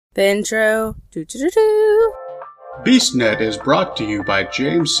The intro. Do-do-do-do. BeastNet is brought to you by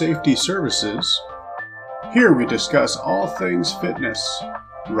James Safety Services. Here we discuss all things fitness,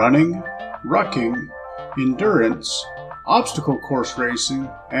 running, rucking, endurance, obstacle course racing,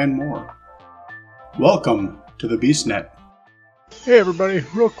 and more. Welcome to the BeastNet. Hey everybody,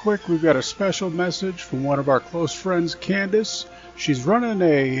 real quick, we've got a special message from one of our close friends, Candace. She's running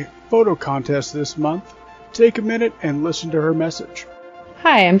a photo contest this month. Take a minute and listen to her message.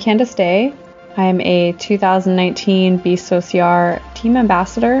 Hi, I'm Candace Day. I'm a 2019 Beast OCR team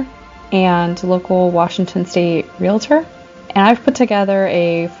ambassador and local Washington State realtor. And I've put together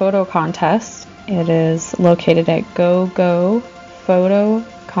a photo contest. It is located at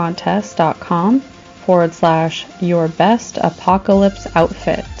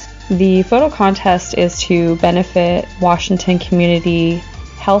gogophotocontest.com/yourbestapocalypse-outfit. The photo contest is to benefit Washington community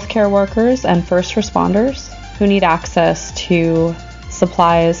healthcare workers and first responders who need access to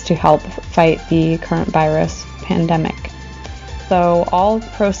supplies to help fight the current virus pandemic. So all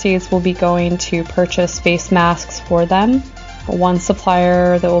proceeds will be going to purchase face masks for them. One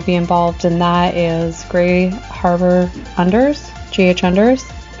supplier that will be involved in that is Gray Harbor Unders, GH Unders,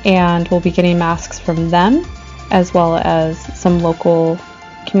 and we'll be getting masks from them as well as some local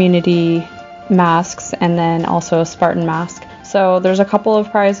community masks and then also a Spartan mask. So there's a couple of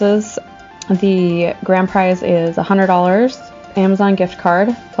prizes. The grand prize is $100 Amazon gift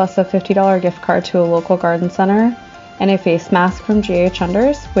card plus a $50 gift card to a local garden center and a face mask from GH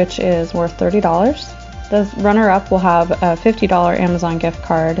Unders, which is worth $30. The runner-up will have a $50 Amazon gift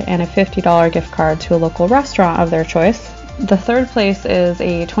card and a $50 gift card to a local restaurant of their choice. The third place is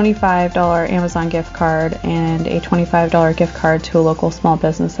a $25 Amazon gift card and a $25 gift card to a local small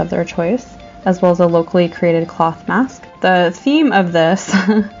business of their choice, as well as a locally created cloth mask. The theme of this,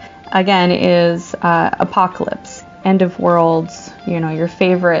 again, is apocalypse. End of worlds, your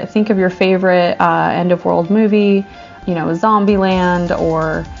favorite, think of your favorite end of world movie, Zombieland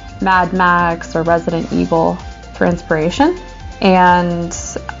or Mad Max or Resident Evil for inspiration, and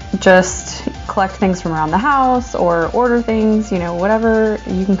just collect things from around the house or order things, whatever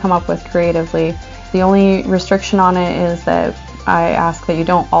you can come up with creatively. The only restriction on it is that I ask that you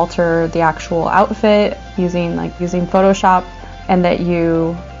don't alter the actual outfit using Photoshop, and that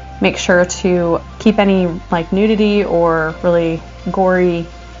you make sure to keep any nudity or really gory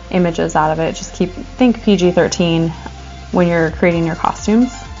images out of it. Just think PG-13 when you're creating your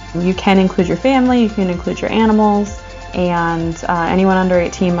costumes. You can include your family, you can include your animals, and anyone under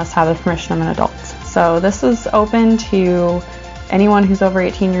 18 must have the permission of an adult. So this is open to anyone who's over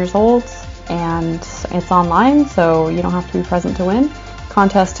 18 years old, and it's online, so you don't have to be present to win.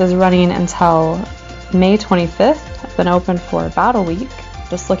 Contest is running until May 25th. It's been open for about a week.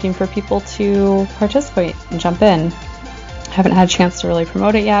 Just looking for people to participate and jump in. Haven't had a chance to really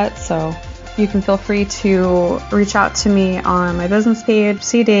promote it yet, so you can feel free to reach out to me on my business page,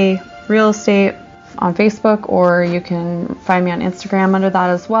 C-Day Real Estate, on Facebook, or you can find me on Instagram under that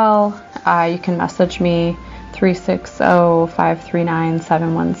as well. You can message me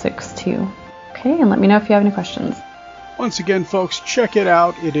 360-539-7162. Okay, and let me know if you have any questions. Once again, folks, check it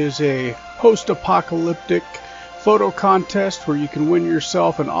out. It is a post-apocalyptic photo contest where you can win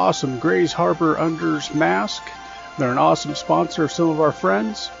yourself an awesome Grays Harbor Unders mask. They're an awesome sponsor of some of our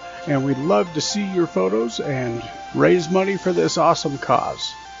friends, and we'd love to see your photos and raise money for this awesome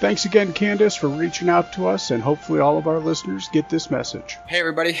cause. Thanks again, Candace, for reaching out to us, and hopefully all of our listeners get this message. Hey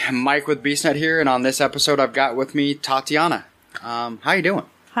everybody, Mike with BeastNet here, and on this episode I've got with me Tatiana. How you doing?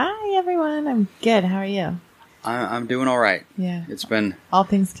 Hi everyone, I'm good. How are you? I'm doing all right. Yeah. It's been... all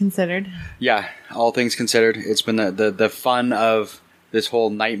things considered. Yeah, all things considered. It's been the fun of this whole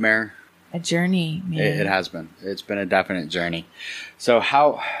nightmare. A journey, man. It has been. It's been a definite journey. So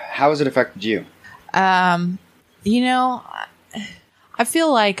how has it affected you? I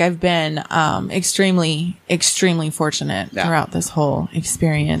feel like I've been extremely, extremely fortunate throughout this whole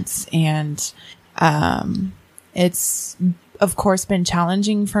experience. And it's, of course, been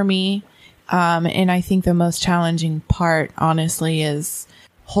challenging for me. And I think the most challenging part, honestly, is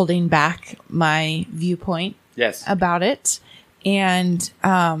holding back my viewpoint about it, and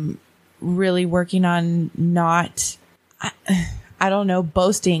really working on not, I don't know,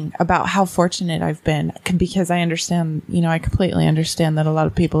 boasting about how fortunate I've been, because I understand, I completely understand that a lot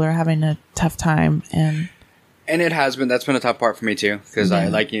of people are having a tough time. And it has been. That's been a tough part for me too, because I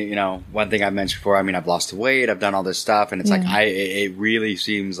one thing I've mentioned before. I mean, I've lost weight, I've done all this stuff, and it's it really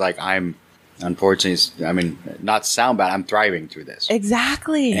seems like I'm, unfortunately, not to sound bad, I'm thriving through this.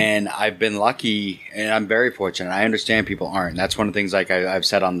 Exactly. And I've been lucky, and I'm very fortunate. I understand people aren't. That's one of the things I've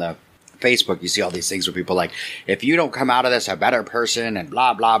said on the Facebook, you see all these things where people like, if you don't come out of this a better person and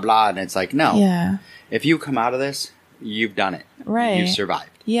blah, blah, blah. And it's like, no. Yeah. If you come out of this, you've done it. Right. You've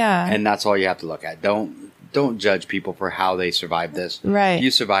survived. Yeah. And that's all you have to look at. Don't judge people for how they survived this. Right.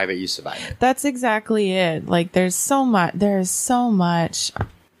 You survive it, you survive it. That's exactly it. Like there's so much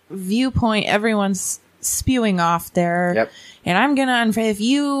viewpoint everyone's spewing off there. Yep. And I'm going to unfriend if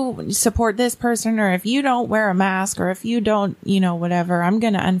you support this person, or if you don't wear a mask, or if you don't, whatever, I'm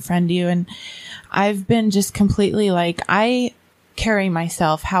going to unfriend you. And I've been just completely like, I carry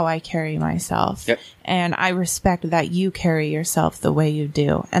myself how I carry myself. Yep. And I respect that you carry yourself the way you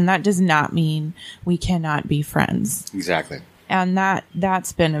do. And that does not mean we cannot be friends. Exactly. And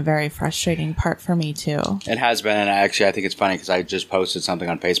that's been a very frustrating part for me too. It has been. And actually, I think it's funny because I just posted something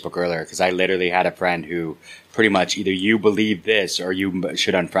on Facebook earlier because I literally had a friend who pretty much either you believe this or you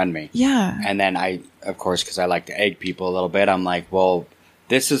should unfriend me. Yeah. And then I, of course, because I like to egg people a little bit, I'm like, well,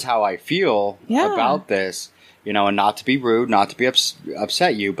 this is how I feel about this. And not to be rude, not to be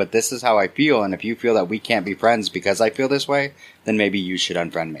upset you, but this is how I feel. And if you feel that we can't be friends because I feel this way, then maybe you should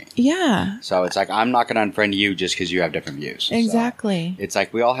unfriend me. Yeah. So it's like, I'm not going to unfriend you just because you have different views. Exactly. So it's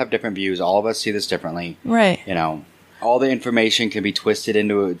like, we all have different views. All of us see this differently. Right. All the information can be twisted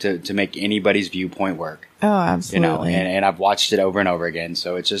into to make anybody's viewpoint work. Oh, absolutely. And I've watched it over and over again.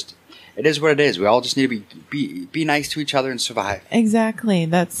 So it's just, it is what it is. We all just need to be nice to each other and survive. Exactly.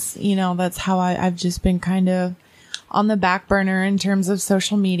 That's how I've just been kind of on the back burner in terms of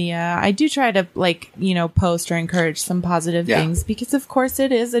social media. I do try to post or encourage some positive things because of course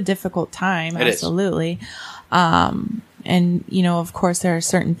it is a difficult time. It absolutely. And of course there are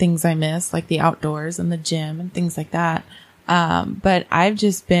certain things I miss, like the outdoors and the gym and things like that. But I've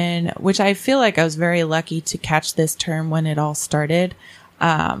just been, which I feel like I was very lucky to catch this term when it all started.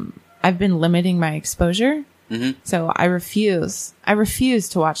 I've been limiting my exposure. Mm-hmm. So I refuse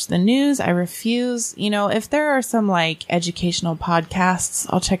to watch the news. I refuse, if there are some like educational podcasts,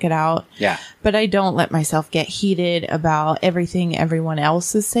 I'll check it out. Yeah. But I don't let myself get heated about everything everyone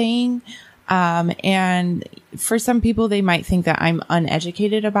else is saying. And for some people, they might think that I'm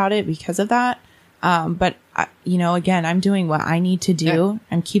uneducated about it because of that. But again, I'm doing what I need to do. Yeah.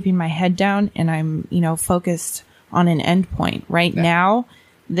 I'm keeping my head down and I'm, focused on an end point right now.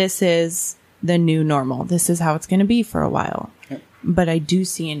 This is the new normal. This is how it's going to be for a while. Yeah. But I do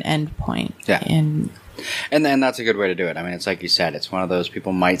see an end point. Yeah. And then that's a good way to do it. I mean, it's like you said, it's one of those,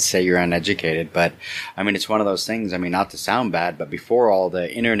 people might say you're uneducated, but I mean, it's one of those things, I mean, not to sound bad, but before all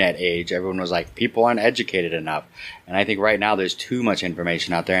the internet age, everyone was like, people aren't educated enough. And I think right now there's too much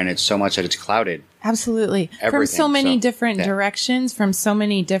information out there and it's so much that it's clouded. Absolutely. From so many different directions, from so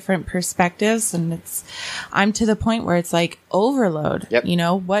many different perspectives. And I'm to the point where it's like overload. Yep.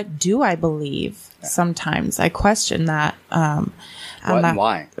 What do I believe? Yeah. Sometimes I question that. What and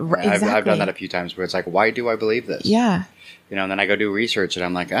why? Exactly. I've done that a few times where it's like, why do I believe this? Yeah. And then I go do research and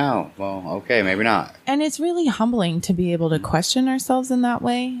I'm like, oh, well, okay, maybe not. And it's really humbling to be able to question ourselves in that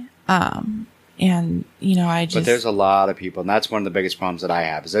way. And, But there's a lot of people, and that's one of the biggest problems that I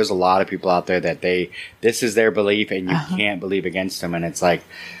have, is there's a lot of people out there that this is their belief and you can't believe against them. And it's like,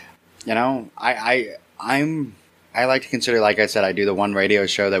 I like to consider, like I said, I do the one radio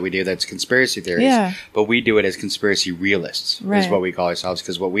show that we do that's conspiracy theories, but we do it as conspiracy realists, is what we call ourselves.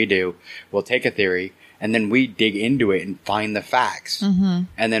 Because what we do, we'll take a theory and then we dig into it and find the facts, and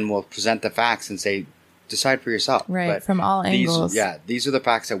then we'll present the facts and say, decide for yourself. Right, but from all angles. These are the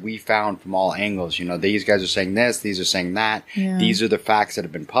facts that we found from all angles. These guys are saying this, these are saying that. Yeah. These are the facts that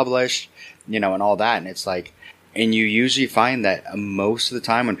have been published, and all that. And it's like, and you usually find that most of the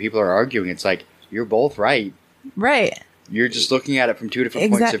time when people are arguing, it's like, you're both right. Right. You're just looking at it from two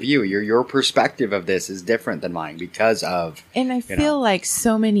different points of view. Your perspective of this is different than mine because of... And I feel like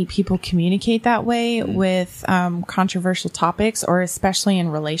so many people communicate that way with controversial topics, or especially in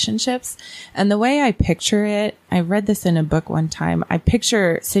relationships. And the way I picture it, I read this in a book one time, I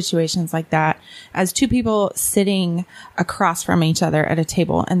picture situations like that as two people sitting across from each other at a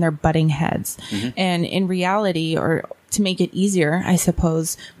table and they're butting heads. Mm-hmm. And in reality, or to make it easier, I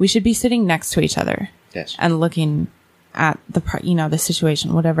suppose, we should be sitting next to each other. Yes. And looking at the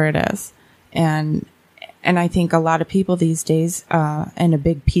situation, whatever it is. And I think a lot of people these days, and a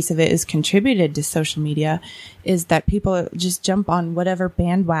big piece of it is contributed to social media, is that people just jump on whatever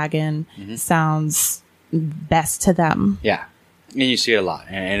bandwagon sounds best to them. Yeah. And you see it a lot,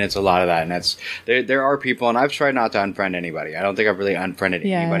 and it's a lot of that. And that's, there are people, and I've tried not to unfriend anybody. I don't think I've really unfriended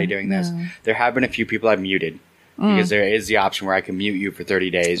anybody doing this. No. There have been a few people I've muted. Because there is the option where I can mute you for 30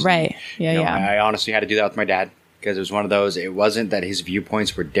 days. Right. And, I honestly had to do that with my dad because it was one of those, it wasn't that his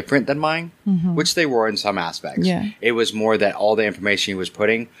viewpoints were different than mine, which they were in some aspects. Yeah. It was more that all the information he was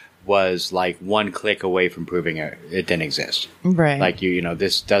putting was like one click away from proving it didn't exist. Right. Like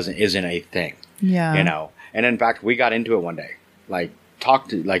this isn't a thing. Yeah. And in fact, we got into it one day,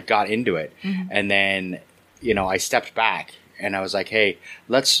 got into it. Mm-hmm. And then, I stepped back and I was like, hey,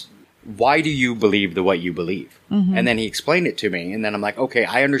 why do you believe what you believe? Mm-hmm. And then he explained it to me. And then I'm like, okay,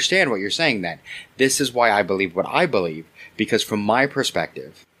 I understand what you're saying then. This is why I believe what I believe, because from my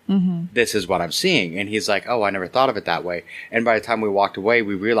perspective, mm-hmm. this is what I'm seeing. And he's like, oh, I never thought of it that way. And by the time we walked away,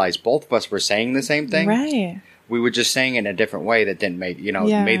 we realized both of us were saying the same thing. Right. We were just saying it in a different way that didn't made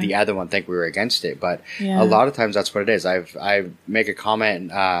the other one think we were against it. But a lot of times that's what it is. I make a comment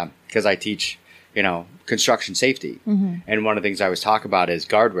because I teach, construction safety. Mm-hmm. And one of the things I always talk about is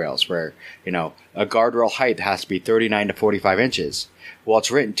guardrails, where, a guardrail height has to be 39 to 45 inches. Well,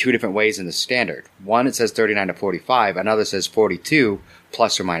 it's written two different ways in the standard. One, it says 39 to 45. Another says 42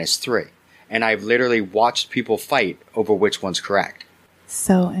 plus or minus 3. And I've literally watched people fight over which one's correct.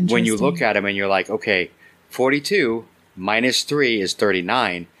 So interesting. When you look at them and you're like, okay, 42 minus 3 is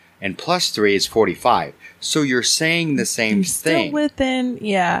 39 and plus 3 is 45. So you're saying the same thing. Still within,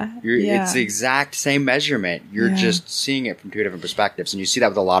 It's the exact same measurement. You're just seeing it from two different perspectives. And you see that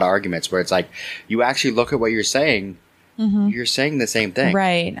with a lot of arguments where it's like, you actually look at what you're saying, mm-hmm. you're saying the same thing.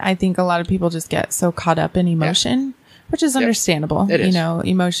 Right. I think a lot of people just get so caught up in emotion, which is understandable. It is.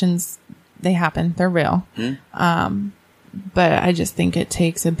 Emotions, they happen. They're real. Mm-hmm. But I just think it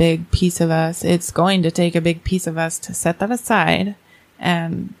takes a big piece of us. It's going to take a big piece of us to set that aside.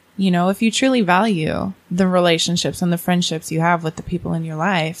 And, if you truly value the relationships and the friendships you have with the people in your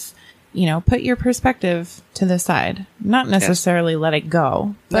life, put your perspective to the side. Not necessarily let it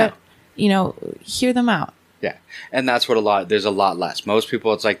go, but, hear them out. Yeah. And that's what there's a lot less. Most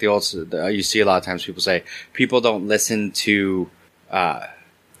people, it's like you see a lot of times people say, people don't listen to,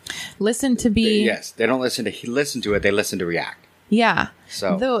 listen to be. Yes. They don't listen to it. They listen to react. Yeah.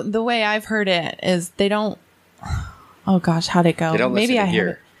 So the way I've heard it is they don't, oh gosh, how'd it go? They don't listen to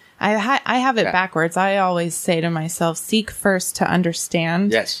hear. I have it backwards. I always say to myself, seek first to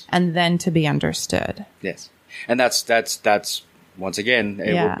understand. Yes. And then to be understood. Yes. And that's once again,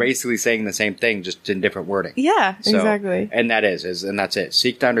 we're basically saying the same thing, just in different wording. Yeah, exactly. And that's it.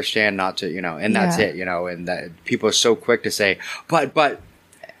 Seek to understand, not to, and that's it, and that people are so quick to say, but,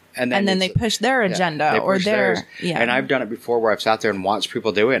 and then they push their agenda or their, And I've done it before where I've sat there and watched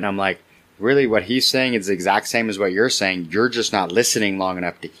people do it. And I'm like, really what he's saying is the exact same as what you're saying. You're just not listening long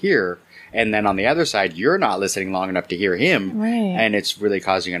enough to hear. And then on the other side, you're not listening long enough to hear him. Right. And it's really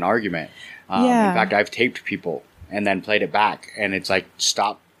causing an argument. In fact, I've taped people and then played it back. And it's like,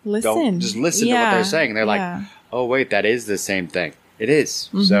 stop. Listen. Don't just listen to what they're saying. And they're like, oh, wait, that is the same thing. It is.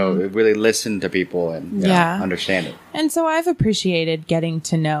 Mm-hmm. So really listen to people and understand it. And so I've appreciated getting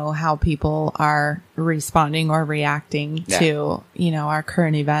to know how people are responding or reacting to, our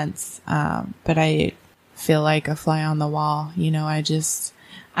current events. But I feel like a fly on the wall.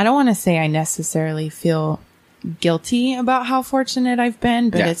 I don't want to say I necessarily feel guilty about how fortunate I've been,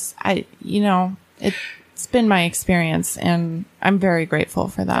 but it's been my experience and I'm very grateful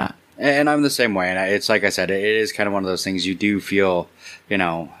for that. And I'm the same way. And it's like I said, it is kind of one of those things you do feel,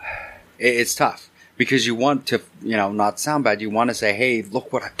 it's tough because you want to, not sound bad. You want to say, hey,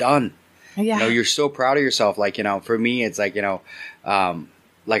 look what I've done. Yeah. You're so proud of yourself. Like, for me, it's like,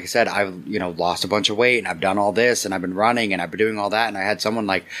 like I said, I've, lost a bunch of weight and I've done all this and I've been running and I've been doing all that. And I had someone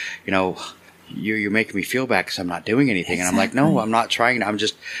like, you're making me feel bad because I'm not doing anything. Exactly. And I'm like, no, I'm not trying. I'm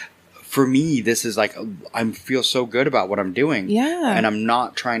just, for me, this is like, I feel so good about what I'm doing. Yeah. And I'm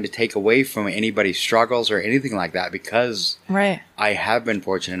not trying to take away from anybody's struggles or anything like that because I have been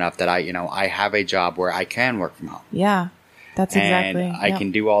fortunate enough that I have a job where I can work from home. Yeah. That's exactly. And I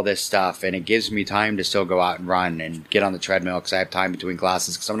can do all this stuff and it gives me time to still go out and run and get on the treadmill because I have time between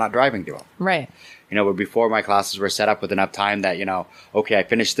classes because I'm not driving to them. Right. But before my classes were set up with enough time that, okay, I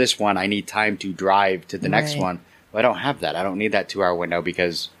finished this one. I need time to drive to the next one. Well, I don't have that. I don't need that 2-hour window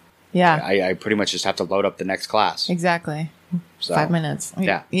because I pretty much just have to load up the next class. Exactly. So, 5 minutes.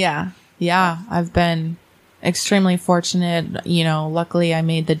 Yeah. Yeah. I've been extremely fortunate. Luckily I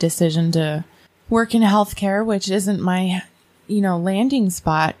made the decision to work in healthcare, which isn't my, landing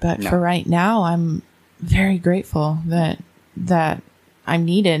spot. But for right now, I'm very grateful that I'm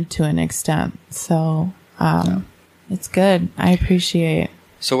needed to an extent. So, it's good. I appreciate.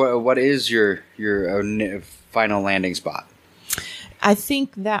 So what is your final landing spot? I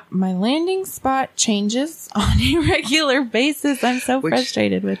think that my landing spot changes on a regular basis. I'm so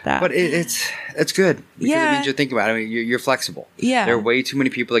frustrated with that. But it's good. Because it means you're thinking about it. I mean, you're flexible. Yeah. There are way too many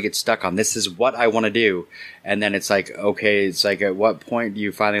people that get stuck on this is what I want to do. And then it's like, okay, it's like at what point do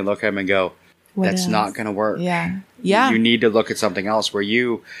you finally look at them and go, That's not going to work. Yeah. Yeah. You need to look at something else where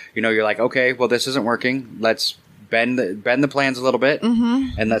you're like, okay, well, this isn't working. Let's bend the plans a little bit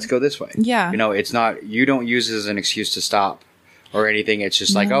and let's go this way. Yeah. It's not, you don't use it as an excuse to stop or anything. It's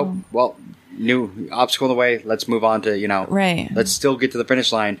just like, oh, well, new obstacle in the way. Let's move on to, right. Let's still get to the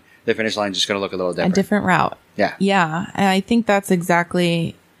finish line. The finish line is just going to look a little different. A different route. Yeah. Yeah. And I think that's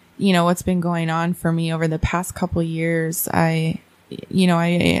exactly, what's been going on for me over the past couple years. I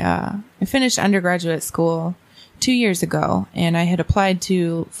finished undergraduate school 2 years ago, and I had applied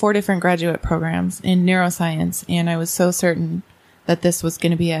to 4 different graduate programs in neuroscience, and I was so certain that this was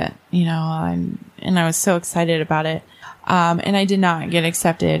going to be it, and I was so excited about it. And I did not get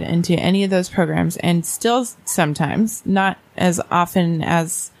accepted into any of those programs, and still sometimes, not as often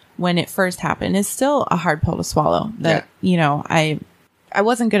as when it first happened, it's still a hard pill to swallow that, I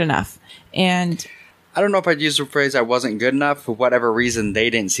wasn't good enough. And I don't know if I'd use the phrase I wasn't good enough. For whatever reason, they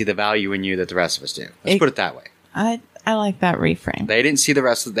didn't see the value in you that the rest of us do. Let's put it that way. I like that reframe. They didn't see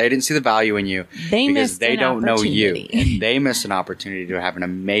they didn't see the value in you because they don't know you. And they missed an opportunity to have an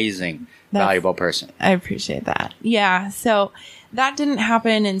amazing, valuable person. I appreciate that. Yeah. So that didn't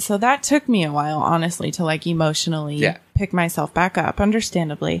happen. And so that took me a while, honestly, to emotionally pick myself back up,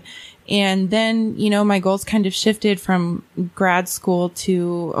 understandably. And then, my goals kind of shifted from grad school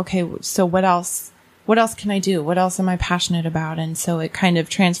to, okay, so what else can I do? What else am I passionate about? And so it kind of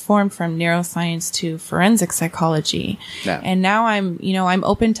transformed from neuroscience to forensic psychology. Yeah. And now I'm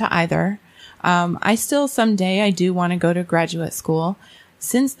open to either. I still someday I do want to go to graduate school.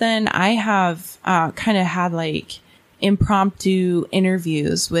 Since then, I have kind of had impromptu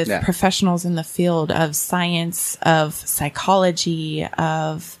interviews with professionals in the field of science, of psychology,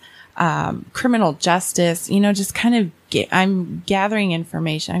 of criminal justice, just kind of I'm gathering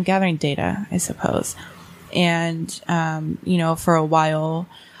information. I'm gathering data, I suppose. And, for a while,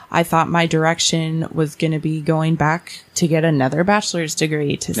 I thought my direction was going to be going back to get another bachelor's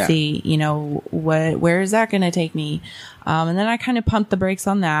degree to see, where is that going to take me? And then I kind of pumped the brakes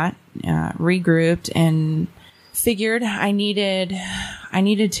on that, regrouped, and figured I needed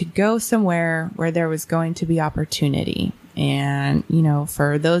to go somewhere where there was going to be opportunity. And,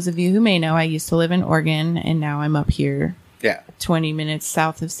 for those of you who may know, I used to live in Oregon, and now I'm up here 20 minutes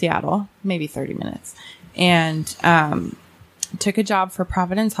south of Seattle, maybe 30 minutes. And took a job for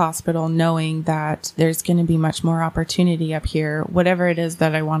Providence Hospital knowing that there's going to be much more opportunity up here, whatever it is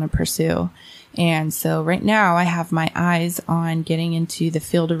that I want to pursue. And so right now I have my eyes on getting into the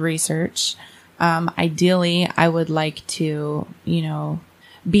field of research. Ideally, I would like to,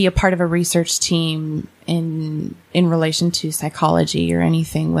 be a part of a research team in relation to psychology or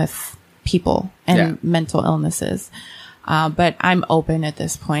anything with people and mental illnesses. But I'm open at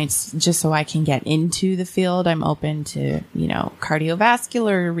this point just so I can get into the field. I'm open to,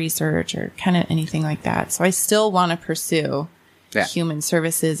 cardiovascular research or kind of anything like that. So I still want to pursue human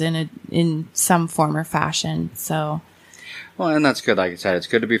services in some form or fashion. So. Well, and that's good. Like I said, it's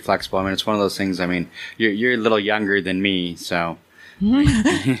good to be flexible. I mean, it's one of those things. I mean, you're a little younger than me, so.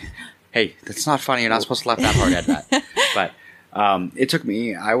 Hey, that's not funny. You're not supposed to laugh that hard at that. But it took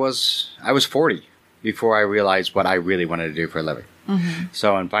me. I was 40 before I realized what I really wanted to do for a living. Mm-hmm.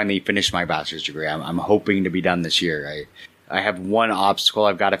 So I finally finished my bachelor's degree. I'm hoping to be done this year. I have one obstacle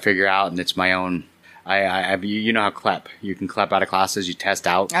I've got to figure out, and it's my own. I you know how CLEP. You can CLEP out of classes. You test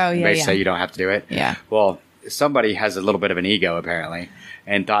out. Oh yeah. They say you don't have to do it. Yeah. Well, somebody has a little bit of an ego apparently,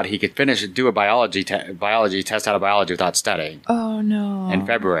 and thought he could do a biology test out of biology without studying. Oh no! In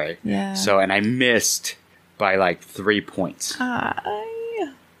February. Yeah. So and I missed by 3 points.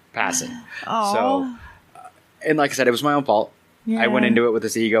 Passing. Aww. So, and like I said, it was my own fault. Yeah. I went into it with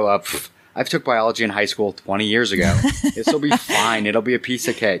this ego of, I've took biology in high school 20 years ago. This will be fine. It'll be a piece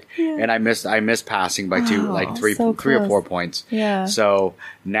of cake. Yeah. And I missed passing by three or 4 points. Yeah. So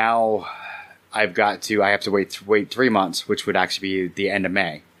now I have to wait 3 months, which would actually be the end of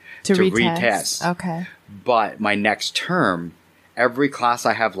May to retest. Okay. But my next term, every class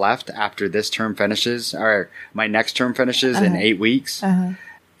I have left after this term finishes, or my next term finishes in 8 weeks,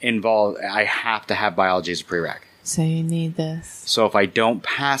 I have to have biology as a prereq. So you need this. So if I don't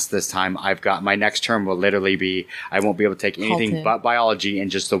pass this time, I've got my next term will literally be, I won't be able to take anything but biology in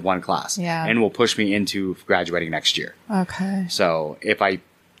just the one class. Yeah. And will push me into graduating next year. Okay. So if I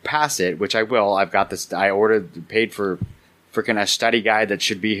pass it, which I will, I've got this, I paid for freaking a study guide that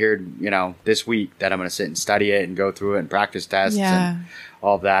should be here, this week, that I'm going to sit and study it and go through it and practice tests and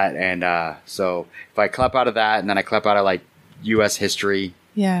all of that. And so if I CLEP out of that, and then I CLEP out of U.S. history,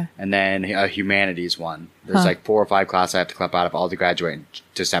 and then a humanities one, there's 4 or 5 classes I have to CLEP out of all to graduate in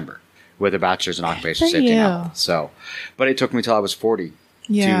December with a bachelor's in occupational safety and health. So, but it took me till I was 40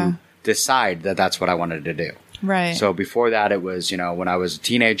 to decide that that's what I wanted to do. Right. So before that, it was, when I was a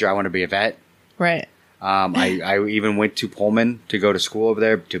teenager, I wanted to be a vet. Right. I even went to Pullman to go to school over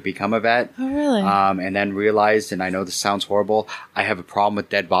there to become a vet. Oh, really? And then realized, and I know this sounds horrible, I have a problem with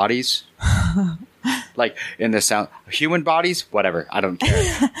dead bodies. Like in the sound, human bodies, whatever, I don't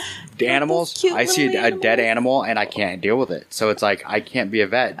care. The animals, I see a dead animal and I can't deal with it. So it's like, I can't be a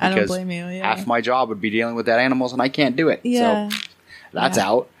vet because I don't blame you, yeah. half my job would be dealing with dead animals and I can't do it. Yeah. So that's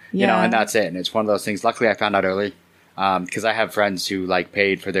out, and that's it. And it's one of those things. Luckily, I found out early. Because I have friends who like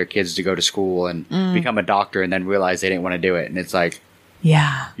paid for their kids to go to school and become a doctor and then realize they didn't want to do it. And it's like,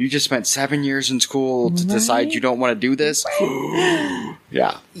 yeah, you just spent 7 years in school to decide you don't want to do this.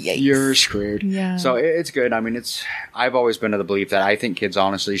 Yeah, Yikes. You're screwed. Yeah. So it's good. I mean, I've always been of the belief that I think kids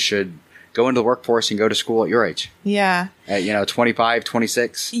honestly should go into the workforce and go to school at your age. Yeah. At, 25,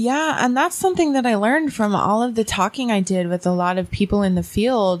 26. Yeah. And that's something that I learned from all of the talking I did with a lot of people in the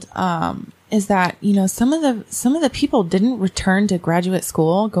field. Is that, some of the people didn't return to graduate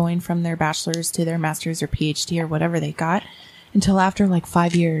school going from their bachelor's to their master's or PhD or whatever they got until after like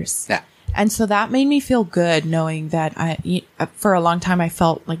 5 years. Yeah. And so that made me feel good knowing that for a long time I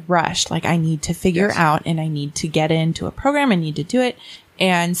felt like rushed, like I need to figure out and I need to get into a program. I need to do it.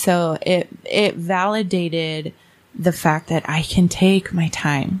 And so it validated the fact that I can take my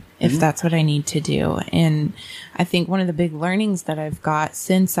time if that's what I need to do. And I think one of the big learnings that I've got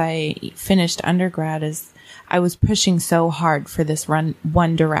since I finished undergrad is I was pushing so hard for this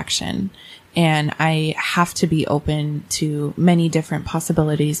one direction. And I have to be open to many different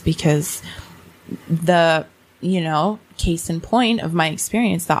possibilities because the, case in point of my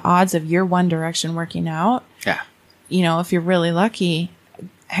experience, the odds of your one direction working out, if you're really lucky,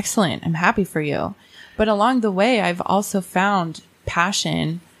 excellent. I'm happy for you. But along the way, I've also found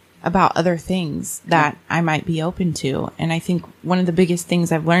passion about other things that I might be open to. And I think one of the biggest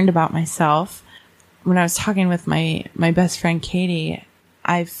things I've learned about myself when I was talking with my best friend, Katie,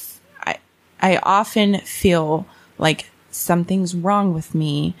 I often feel like something's wrong with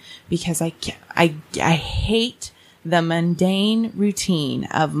me because I hate the mundane routine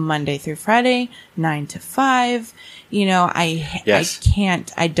of Monday through Friday, 9 to 5.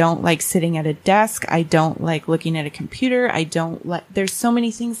 I don't like sitting at a desk. I don't like looking at a computer. There's so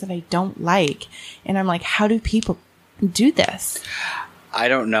many things that I don't like. And I'm like, how do people do this? I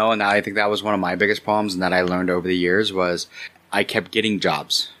don't know. And I think that was one of my biggest problems and that I learned over the years was I kept getting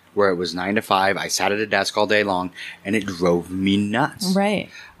jobs where it was 9 to 5. I sat at a desk all day long and it drove me nuts. Right.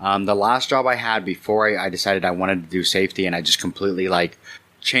 The last job I had before I decided I wanted to do safety and I just completely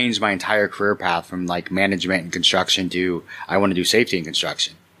changed my entire career path from management and construction to I want to do safety and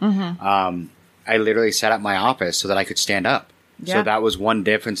construction. Mm-hmm. I literally set up my office so that I could stand up. Yeah. So that was one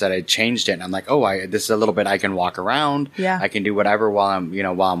difference that I changed it. And I'm like, this is a little bit I can walk around. Yeah. I can do whatever while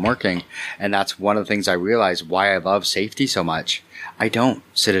I'm working. And that's one of the things I realized why I love safety so much. I don't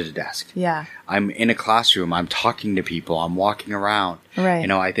sit at a desk. Yeah. I'm in a classroom. I'm talking to people. I'm walking around. Right.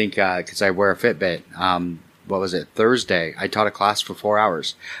 I think, cause I wear a Fitbit, Thursday, I taught a class for 4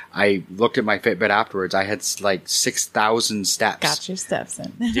 hours. I looked at my Fitbit afterwards. I had 6,000 steps. Got your steps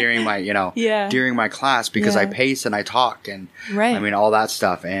in. during my, during my class because I pace and I talk and all that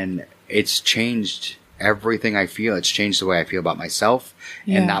stuff. And it's changed everything I feel. It's changed the way I feel about myself.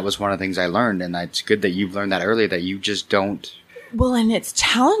 Yeah. And that was one of the things I learned. And it's good that you've learned that early, that you just don't. Well, and it's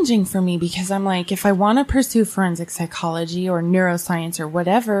challenging for me because I'm like, if I want to pursue forensic psychology or neuroscience or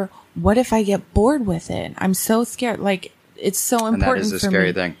whatever, what if I get bored with it? I'm so scared. It's so important for me. And that is a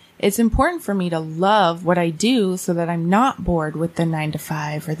scary thing. It's important for me to love what I do so that I'm not bored with the 9 to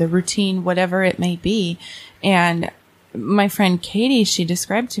 5 or the routine, whatever it may be. And my friend Katie, she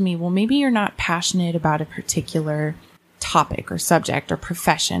described to me, well, maybe you're not passionate about a particular topic or subject or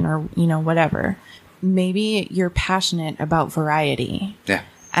profession or, whatever. Maybe you're passionate about variety. Yeah.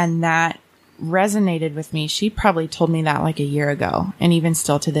 And that resonated with me. She probably told me that a year ago. And even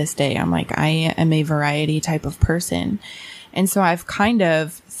still to this day, I'm like, I am a variety type of person. And so I've kind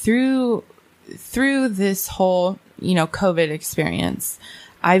of through this whole, COVID experience,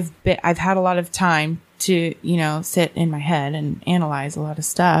 I've had a lot of time to, sit in my head and analyze a lot of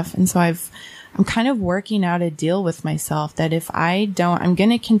stuff. And so I'm kind of working out a deal with myself that if I don't, I'm going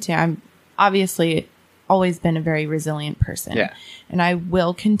to continue. I'm obviously always been a very resilient person. Yeah. And I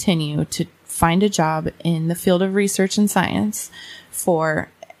will continue to find a job in the field of research and science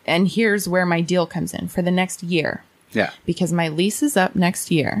and here's where my deal comes in, for the next year. Yeah. Because my lease is up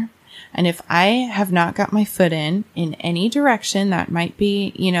next year. And if I have not got my foot in any direction that might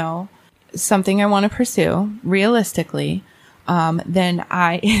be, something I want to pursue realistically, then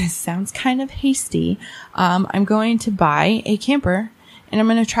it sounds kind of hasty. I'm going to buy a camper and I'm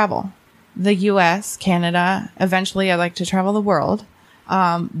going to travel the US, Canada. Eventually I'd like to travel the world,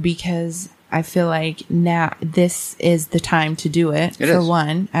 because I feel like now this is the time to do it for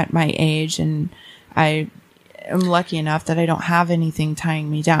one, at my age. And I am lucky enough that I don't have anything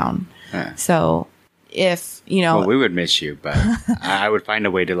tying me down. Yeah. So if, well, we would miss you, but I would find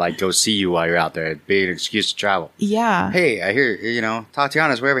a way to like go see you while you're out there. It'd be an excuse to travel. Yeah. Hey, I hear,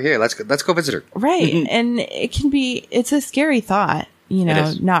 Tatiana's way over here. Let's go visit her. Right. And it's a scary thought,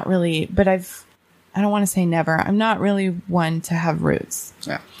 not really, but I don't want to say never. I'm not really one to have roots.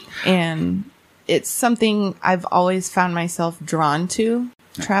 Yeah. And it's something I've always found myself drawn to,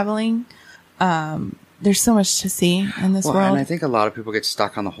 traveling. There's so much to see in this world. And I think a lot of people get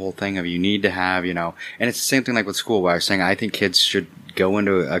stuck on the whole thing of you need to have, and it's the same thing like with school where I was saying I think kids should go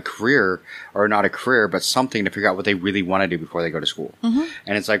into a career, or not a career, but something to figure out what they really want to do before they go to school. Mm-hmm.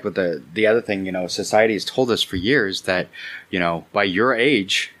 And it's like with the other thing, society has told us for years that, by your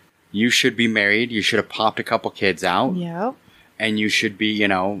age, you should be married, you should have popped a couple kids out. Yep. And you should be,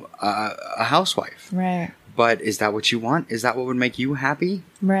 a housewife. Right. But is that what you want? Is that what would make you happy?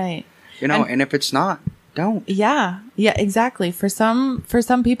 Right. And if it's not, don't. Yeah. Yeah, exactly. For some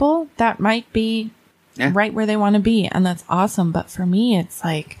people, that might be right where they want to be. And that's awesome. But for me, it's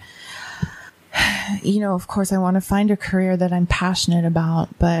like, of course I want to find a career that I'm passionate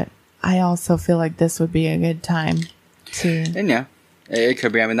about, but I also feel like this would be a good time to. And yeah. It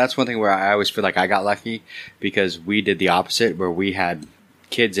could be. I mean, that's one thing where I always feel like I got lucky because we did the opposite where we had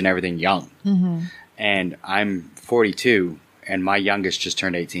kids and everything young. Mm-hmm. And I'm 42 and my youngest just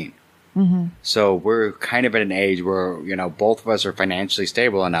turned 18. Mm-hmm. So we're kind of at an age where, both of us are financially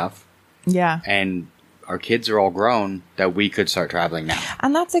stable enough. Yeah. And our kids are all grown that we could start traveling now.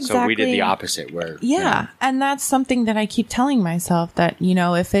 And that's exactly. So we did the opposite where. Yeah. And that's something that I keep telling myself that,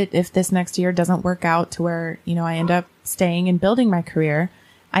 if this next year doesn't work out to where, I end up staying and building my career,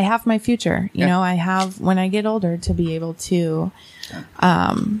 I have my future. I have when I get older to be able to,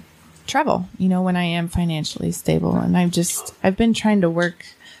 travel, when I am financially stable. And I've been trying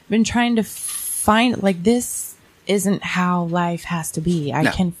to find like this isn't how life has to be.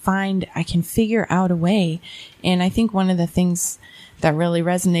 I can figure out a way. And I think one of the things that really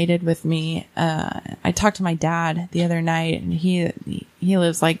resonated with me, I talked to my dad the other night and he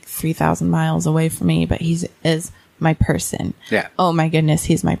lives like 3,000 miles away from me, but he is my person. Yeah. Oh my goodness.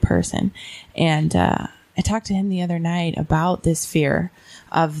 He's my person. And, I talked to him the other night about this fear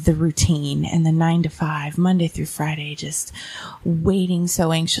of the routine and the 9 to 5, Monday through Friday, just waiting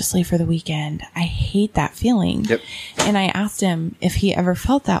so anxiously for the weekend. I hate that feeling. Yep. And I asked him if he ever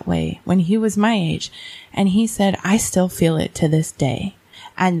felt that way when he was my age. And he said, I still feel it to this day.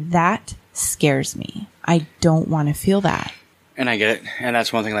 And that scares me. I don't want to feel that. And I get it. And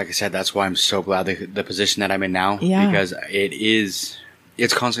that's one thing, like I said, that's why I'm so glad the position that I'm in now. Yeah. Because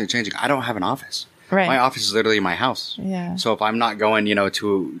it's constantly changing. I don't have an office. Right. My office is literally my house. Yeah. So if I'm not going,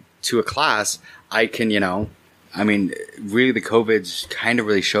 to a class, I can, really the COVID's kind of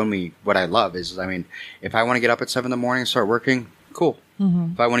really shown me what I love is, if I want to get up at 7 a.m. and start working, cool.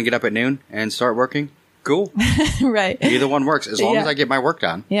 Mm-hmm. If I want to get up at noon and start working, cool. Right. Either one works. As long as I get my work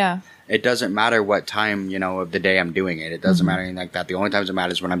done. Yeah. It doesn't matter what time, of the day I'm doing it. It doesn't matter anything like that. The only times it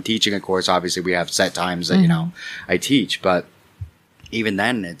matters when I'm teaching a course. Obviously, we have set times that, I teach. But even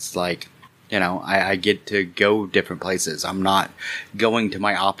then, it's like, I get to go different places. I'm not going to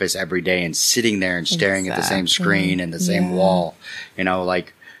my office every day and sitting there and staring at the same screen and the same wall.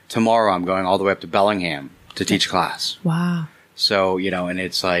 Like tomorrow I'm going all the way up to Bellingham to teach class. Wow. So, and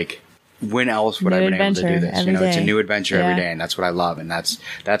it's like, when else would I have been able to do this? It's a new adventure every day, and that's what I love. And that's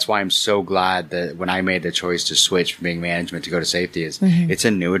why I'm so glad that when I made the choice to switch from being management to go to safety it's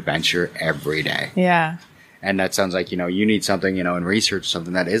a new adventure every day. Yeah. And that sounds like, you need something, in research,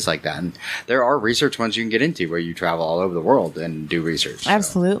 something that is like that. And there are research ones you can get into where you travel all over the world and do research.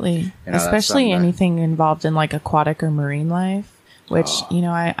 Absolutely. So, especially anything involved in like aquatic or marine life, which,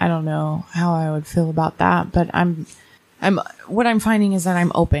 I don't know how I would feel about that, but what I'm finding is that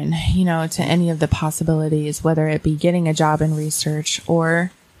I'm open, to any of the possibilities, whether it be getting a job in research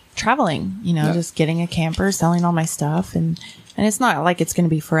or traveling, just getting a camper, selling all my stuff. And it's not like it's going to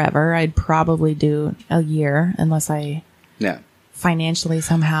be forever. I'd probably do a year unless I financially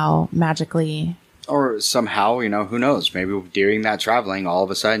somehow magically. Or somehow, who knows? Maybe during that traveling, all of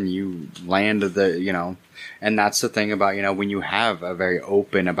a sudden you land and that's the thing about, when you have a very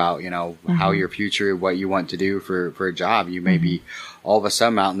open about, how your future, what you want to do for a job, you may be all of a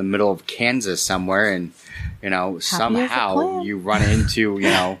sudden out in the middle of Kansas somewhere and, somehow you run into,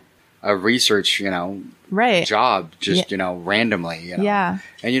 a research, job just, randomly, Yeah.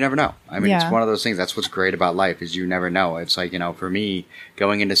 And you never know. I mean, it's one of those things. That's what's great about life is you never know. It's like, for me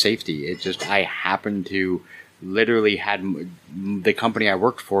going into safety, I happened to literally had the company I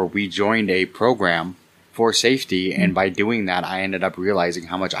worked for, we joined a program for safety. And by doing that, I ended up realizing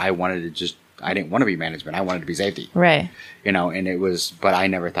how much I wanted to I didn't want to be management. I wanted to be safety. Right. And but I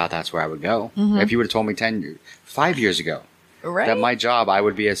never thought that's where I would go. If you would have told me 5 years ago that my job, I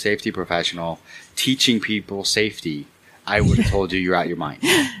would be a safety professional teaching people safety, I would have told you you're out your mind.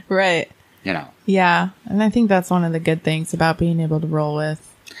 Right. Yeah. And I think that's one of the good things about being able to roll with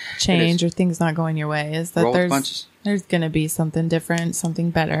change or things not going your way is that there's going to be something different,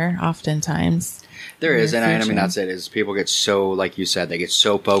 something better oftentimes. There is. And I mean, that's it is people get so, like you said, they get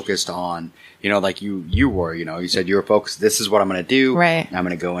so focused on, like you were, you said you were focused. This is what I'm going to do. Right. I'm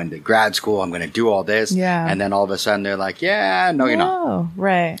going to go into grad school. I'm going to do all this. Yeah. And then all of a sudden they're like, yeah, no, you're not.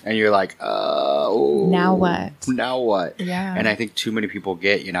 Right. And you're like, now what? Now what? Yeah. And I think too many people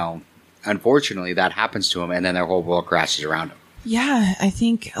get, unfortunately that happens to them and then their whole world crashes around them. Yeah. I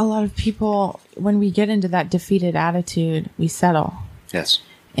think a lot of people, when we get into that defeated attitude, we settle. Yes.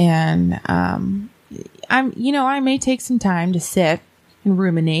 And, I may take some time to sit and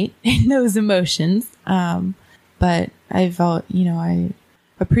ruminate in those emotions. But I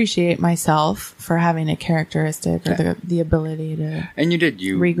appreciate myself for having a characteristic or the ability to. And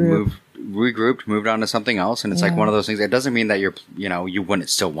you regrouped, moved on to something else. And it's like one of those things. It doesn't mean that you wouldn't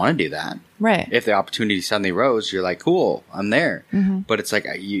still want to do that. Right. If the opportunity suddenly arose, you're like, cool, I'm there. But it's like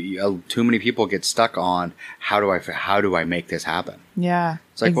too many people get stuck on how do I make this happen? Yeah.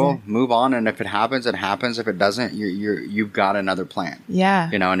 It's like, well, move on. And if it happens, it happens. If it doesn't, you've got another plan. Yeah.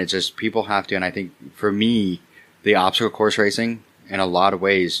 And it's just people have to. And I think for me, the obstacle course racing in a lot of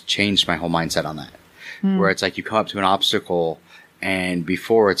ways changed my whole mindset on that. Where it's like you come up to an obstacle and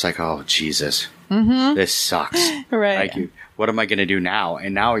before it's like, oh, Jesus, this sucks. Right. Like, what am I going to do now?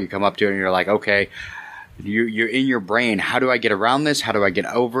 And now you come up to it and you're like, okay, you're in your brain. How do I get around this? How do I get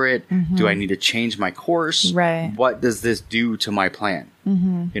over it? Do I need to change my course? Right. What does this do to my plan?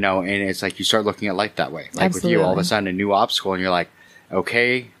 And it's like you start looking at life that way. Like Absolutely. with you, all of a sudden a new obstacle and you're like,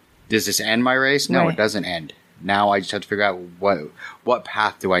 okay, does this end my race? No, It doesn't end. Now I just have to figure out what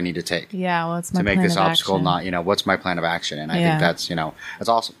path do I need to take? Yeah, what's my to make plan this of obstacle action? not, what's my plan of action? And I think that's, that's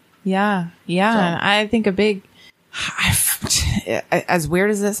awesome. Yeah. Yeah. So. And I think as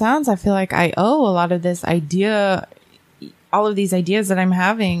weird as it sounds, I feel like I owe a lot of this idea, all of these ideas that I'm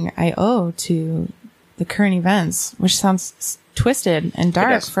having, I owe to the current events, which sounds twisted and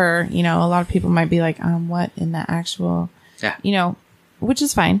dark for, a lot of people might be like, what in the actual, which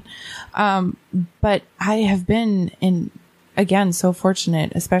is fine. But I have been again, so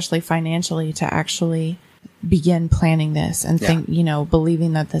fortunate, especially financially, to actually begin planning this and think,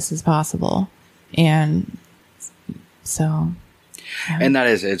 believing that this is possible. And so. Yeah. And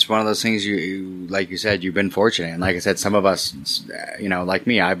it's one of those things you, like you said, you've been fortunate. And like I said, some of us, like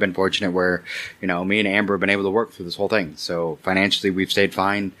me, I've been fortunate where, me and Amber have been able to work through this whole thing. So financially, we've stayed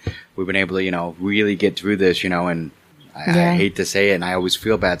fine. We've been able to, really get through this, and I hate to say it, and I always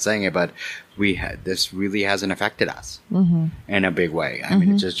feel bad saying it, but this really hasn't affected us in a big way. I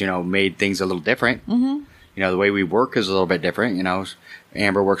mean, it just, made things a little different. The way we work is a little bit different.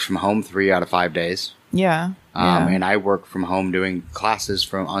 Amber works from home 3 out of 5 days. Yeah. And I work from home doing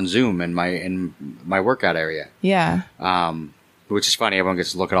classes on Zoom in my workout area. Yeah. Which is funny. Everyone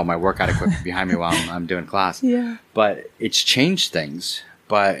gets to look at all my workout equipment behind me while I'm doing class. Yeah. But it's changed things.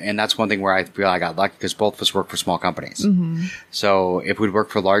 And that's one thing where I feel I got lucky because both of us work for small companies. So if we'd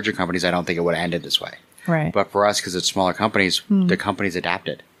worked for larger companies, I don't think it would have ended this way. Right. But for us, because it's smaller companies, the companies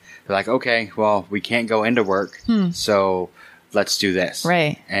adapted. They're like, okay, well, we can't go into work, so let's do this.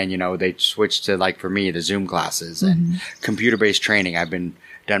 Right. And, they switched to, like, for me, the Zoom classes and computer-based training. I've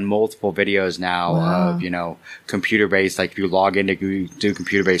done multiple videos now of, computer-based, like if you log in to do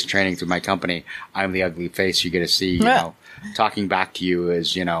computer-based training through my company, I'm the ugly face you get to see, talking back to you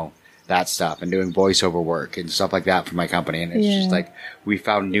is, that stuff and doing voiceover work and stuff like that for my company. And it's just like, we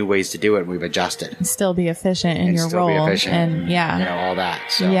found new ways to do it and we've adjusted. And still be efficient in your role. And all that.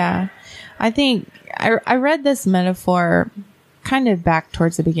 So. Yeah. I think I read this metaphor kind of back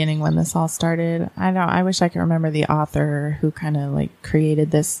towards the beginning when this all started. I wish I could remember the author who kind of like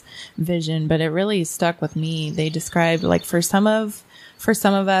created this vision, but it really stuck with me. They described like for some of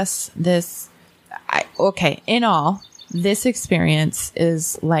us, in all, this experience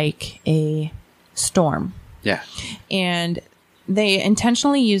is like a storm. Yeah. And they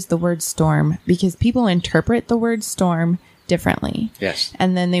intentionally use the word storm because people interpret the word storm differently. Yes.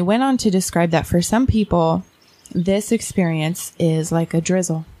 And then they went on to describe that for some people, this experience is like a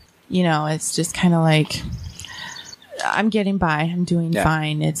drizzle. it's just kind of like, I'm getting by. I'm doing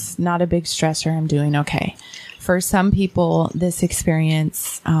fine. It's not a big stressor. I'm doing okay. For some people, this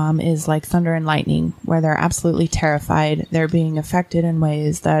experience is like thunder and lightning, where they're absolutely terrified. They're being affected in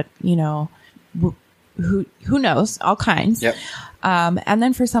ways that, who knows, all kinds. Yep. And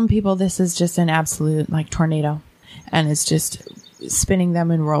then for some people, this is just an absolute like tornado, and it's just spinning them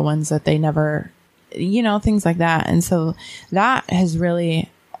in whirlwinds that they never, things like that. And so that has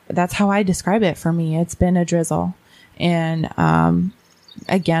really, that's how I describe it for me. It's been a drizzle. And,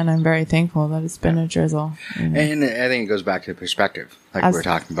 again, I'm very thankful that it's been a drizzle. And I think it goes back to perspective, like we were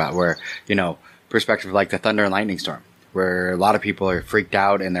talking about, where, perspective like the thunder and lightning storm, where a lot of people are freaked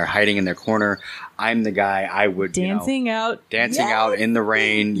out and they're hiding in their corner. I'm the guy I would, dancing out in the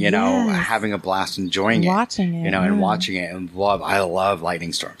rain, having a blast, enjoying watching it, and watching it, and I love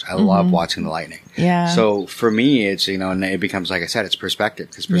lightning storms. I love watching the lightning. Yeah. So for me, it's, and it becomes, like I said, it's perspective,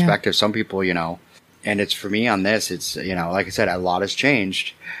 because perspective, some people, and it's for me on this, it's, like I said, a lot has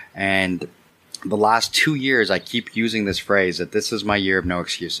changed. And the last 2 years, I keep using this phrase that this is my year of no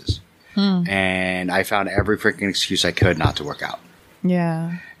excuses. And I found every freaking excuse I could not to work out.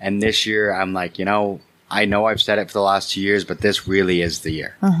 Yeah. And this year, I'm like, I know I've said it for the last 2 years, but this really is the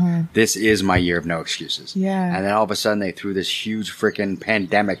year. This is my year of no excuses. Yeah. And then all of a sudden they threw this huge freaking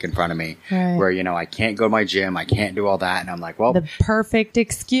pandemic in front of me where, I can't go to my gym. I can't do all that. And I'm like, well, the perfect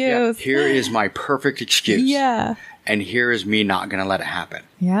excuse. Here is my perfect excuse. Yeah. And here is me not going to let it happen.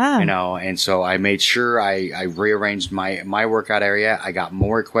 Yeah. And so I made sure I rearranged my workout area. I got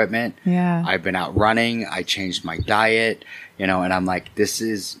more equipment. Yeah. I've been out running. I changed my diet, and I'm like, this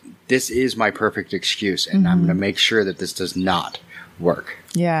is my perfect excuse. And I'm going to make sure that this does not work.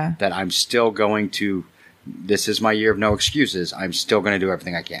 Yeah. That I'm still going to, this is my year of no excuses. I'm still going to do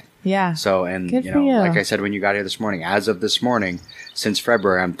everything I can. Yeah. So, and good for you. like I said, when you got here this morning, as of this morning, since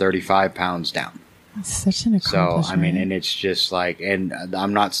February, I'm 35 pounds down. That's such an accomplishment. So, and it's just like, and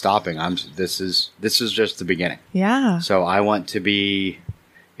I'm not stopping. This is just the beginning. Yeah. So I want to be,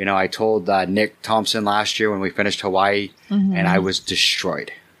 I told Nick Thompson last year when we finished Hawaii, and I was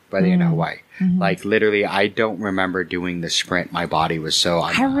destroyed by the end of Hawaii. Like literally, I don't remember doing the sprint. My body was so.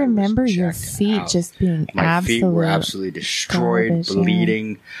 I remember your feet just being my feet were absolutely destroyed,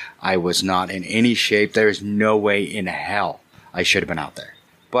 bleeding. I was not in any shape. There's no way in hell I should have been out there.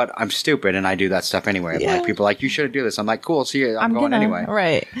 But I'm stupid and I do that stuff anyway. Yeah. Like people are like, you should do this. I'm like, cool, see you. I'm going anyway.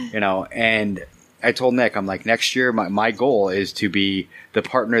 Right. And I told Nick, I'm like, next year, my goal is to be the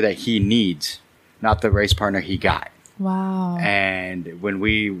partner that he needs, not the race partner he got. Wow. And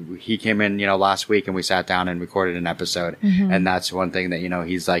when he came in, last week and we sat down and recorded an episode. And that's one thing that,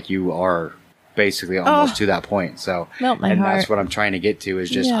 he's like, you are basically almost to that point. So, melt my heart. That's what I'm trying to get to is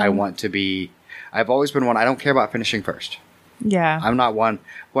just, I want to be, I've always been one, I don't care about finishing first. Yeah. I'm not one,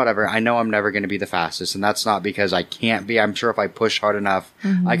 whatever. I know I'm never going to be the fastest, and that's not because I can't be. I'm sure if I push hard enough,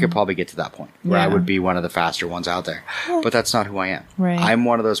 I could probably get to that point where I would be one of the faster ones out there. But that's not who I am. Right. I'm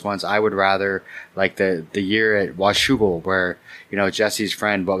one of those ones. I would rather, like the year at Washougal where, Jesse's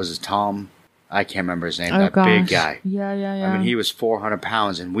friend, what was his, Tom? I can't remember his name. Big guy. Yeah. I mean, he was 400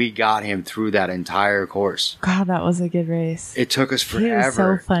 pounds, and we got him through that entire course. God, that was a good race. It took us forever. He was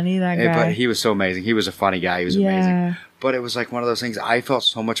so funny, that guy. But he was so amazing. He was a funny guy. He was amazing. But it was like one of those things. I felt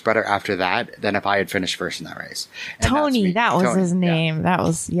so much better after that than if I had finished first in that race. And Tony, that was his name. Yeah. That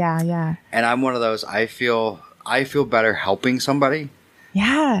was, yeah. And I'm one of those. I feel better helping somebody.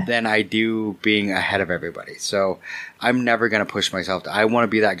 Yeah. Than I do being ahead of everybody. So I'm never going to push myself. I want to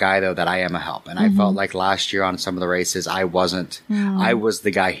be that guy, though, that I am a help. And I felt like last year on some of the races, I wasn't. I was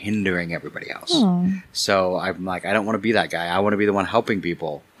the guy hindering everybody else. So I'm like, I don't want to be that guy. I want to be the one helping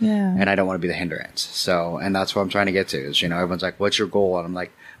people. Yeah. And I don't want to be the hindrance. So, and that's what I'm trying to get to is, everyone's like, what's your goal? And I'm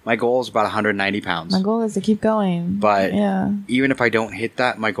like, my goal is about 190 pounds. My goal is to keep going. But even if I don't hit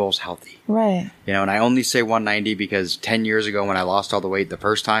that, my goal is healthy. Right. And I only say 190 because 10 years ago when I lost all the weight the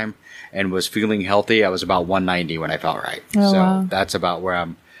first time and was feeling healthy, I was about 190 when I felt right. So that's about where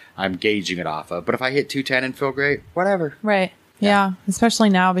I'm gauging it off of. But if I hit 210 and feel great, whatever. Right. Yeah. Especially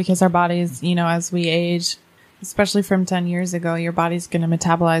now because our bodies, as we age, especially from 10 years ago, your body's going to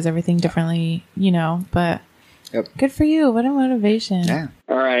metabolize everything differently, but good for you. What a motivation. Yeah.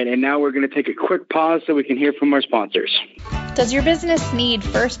 All right. And now we're going to take a quick pause so we can hear from our sponsors. Does your business need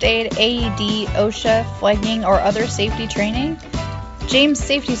first aid, AED, OSHA, flagging, or other safety training? James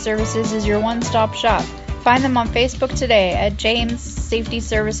Safety Services is your one-stop shop. Find them on Facebook today at James Safety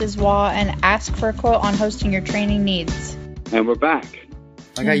Services WA and ask for a quote on hosting your training needs. And we're back.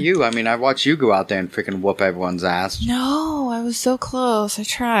 I got you. I mean, I watched you go out there and freaking whoop everyone's ass. No, I was so close. I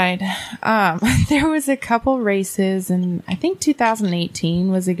tried. There was a couple races, and I think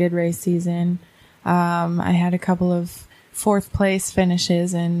 2018 was a good race season. I had a couple of 4th place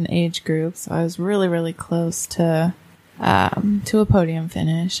finishes in age groups. So I was really, really close to a podium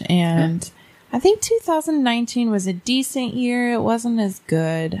finish. And I think 2019 was a decent year. It wasn't as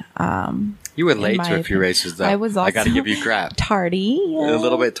good. You were late to a few races, though. I was also I got to give you crap. Tardy. A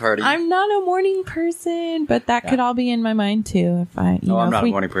little bit tardy. I'm not a morning person, but that could all be in my mind too. If I, I'm not a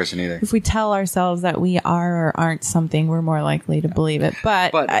morning person either. If we tell ourselves that we are or aren't something, we're more likely to believe it.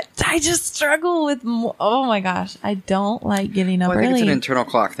 But I just struggle with. Oh my gosh, I don't like getting up early. I think it's an internal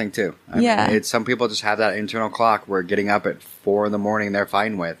clock thing too. I mean, some people just have that internal clock where getting up at 4 a.m. they're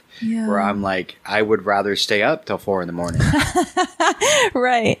fine with. Yeah. Where I'm like, I would rather stay up till 4 a.m.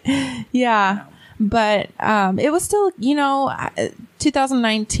 Right. Yeah. But it was still,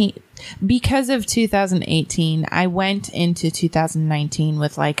 2019, because of 2018, I went into 2019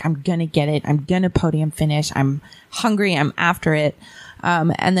 with like, I'm going to get it. I'm going to podium finish. I'm hungry. I'm after it.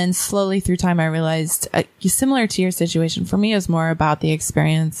 And then slowly through time, I realized, similar to your situation, for me, it was more about the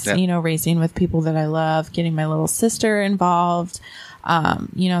experience, racing with people that I love, getting my little sister involved,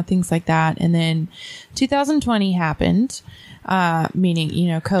 things like that. And then 2020 happened, meaning,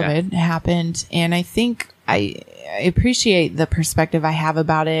 COVID happened. And I think I appreciate the perspective I have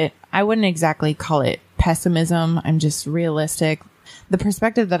about it. I wouldn't exactly call it pessimism. I'm just realistic. The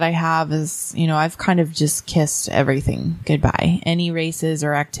perspective that I have is, I've kind of just kissed everything goodbye. Any races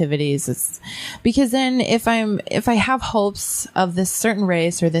or activities. It's because then if I have hopes of this certain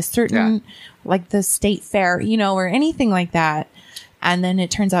race or this certain, like the state fair, or anything like that, and then it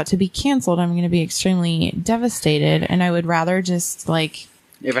turns out to be canceled, I'm going to be extremely devastated. And I would rather just like,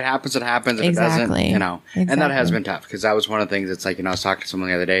 if it happens, it happens. If it doesn't, and that has been tough because that was one of the things. It's like, I was talking to someone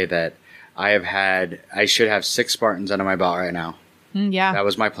the other day that I should have 6 Spartans under my belt right now. Yeah. That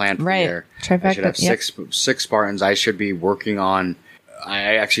was my plan for the year. Trifecta. I should have six Spartans. I should be working on,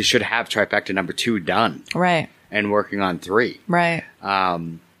 I actually should have trifecta number 2 done. Right. And working on 3. Right.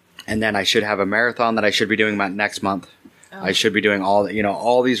 And then I should have a marathon that I should be doing next month. Oh. I should be doing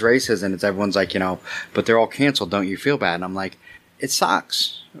all these races, and everyone's like, but they're all canceled. Don't you feel bad? And I'm like, it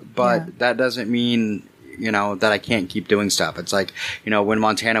sucks, but that doesn't mean, that I can't keep doing stuff. It's like, when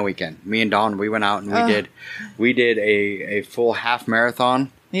Montana weekend, me and Dawn, we went out and we did a full half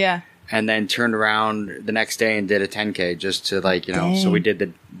marathon. Yeah. And then turned around the next day and did a 10K just to so we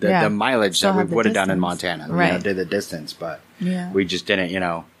did the mileage that we would have done in Montana. Right. Did the distance, but we just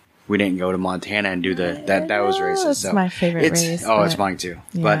didn't, we didn't go to Montana and do those races. It's my favorite race. Oh, it's mine too.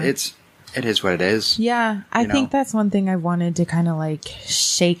 Yeah. But it is what it is. Yeah. I think that's one thing I wanted to kind of like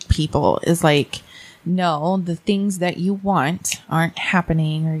shake people is like, no, the things that you want aren't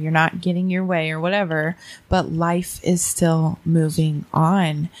happening or you're not getting your way or whatever, but life is still moving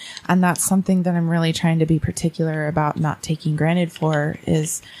on. And that's something that I'm really trying to be particular about not taking granted for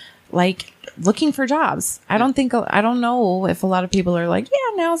is like looking for jobs. I don't know if a lot of people are like,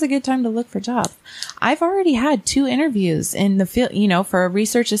 yeah, now's a good time to look for jobs. I've already had 2 interviews in the field, for a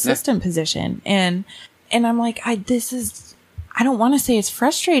research assistant position. And I'm like, I don't want to say it's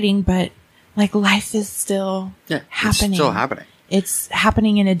frustrating, but like life is still happening. It's still happening. It's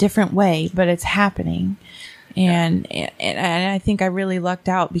happening in a different way, but it's happening. And I think I really lucked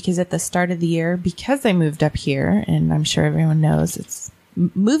out because at the start of the year, because I moved up here, and I'm sure everyone knows it's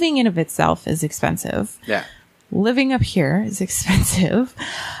moving in of itself is expensive. Yeah. Living up here is expensive.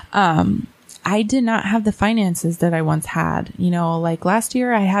 I did not have the finances that I once had. Like last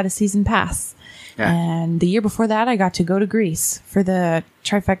year I had a season pass. Yeah. And the year before that, I got to go to Greece for the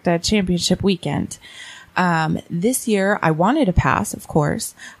Trifecta Championship weekend. This year, I wanted a pass, of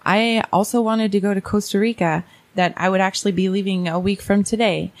course. I also wanted to go to Costa Rica that I would actually be leaving a week from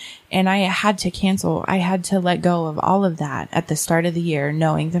today. And I had to cancel. I had to let go of all of that at the start of the year,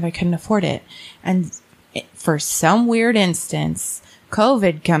 knowing that I couldn't afford it. And for some weird instance,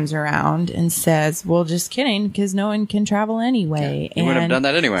 COVID comes around and says, well, just kidding, because no one can travel anyway. Yeah, you would have done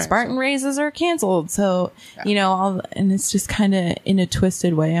that anyway. Spartan races are canceled. So, and it's just kind of in a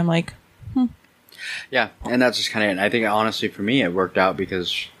twisted way. I'm like, Yeah, and that's just kind of it. I think, honestly, for me, it worked out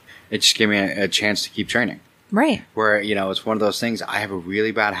because it just gave me a chance to keep training. Right. Where, it's one of those things. I have a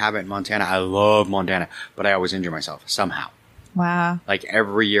really bad habit in Montana. I love Montana, but I always injure myself somehow. Wow. Like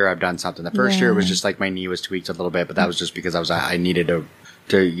every year I've done something. The first year it was just like my knee was tweaked a little bit, but that was just because I needed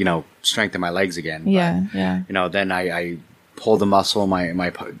to strengthen my legs again. Yeah. But, yeah. Then I pulled a muscle,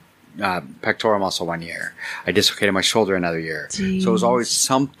 my pectoral muscle one year. I dislocated my shoulder another year. Jeez. So it was always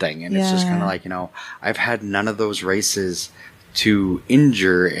something. And it's just kind of like, I've had none of those races to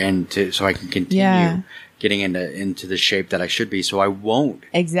injure and so I can continue getting into the shape that I should be, so I won't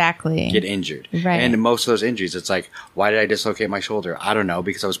get injured. Right. And most of those injuries, it's like, why did I dislocate my shoulder? I don't know,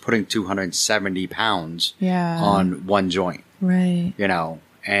 because I was putting 270 pounds on one joint. Right. You know,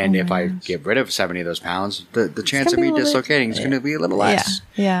 and if I get rid of 70 of those pounds, the chance of me dislocating is going to be a little less.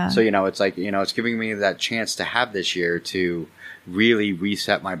 Yeah. So, you know, it's like, you know, it's giving me that chance to have this year to really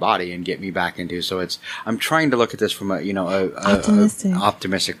reset my body and get me back into. So I'm trying to look at this from a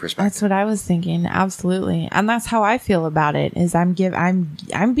optimistic perspective. That's what I was thinking. Absolutely. And that's how I feel about it is I'm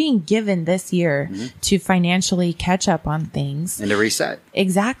being given this year to financially catch up on things and to reset.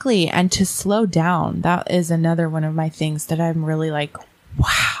 Exactly. And to slow down. That is another one of my things that I'm really like,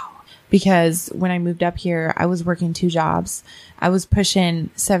 wow. Because when I moved up here, I was working 2 jobs. I was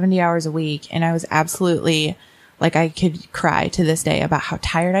pushing 70 hours a week, and I was absolutely like, I could cry to this day about how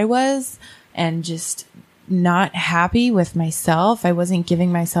tired I was and just not happy with myself. I wasn't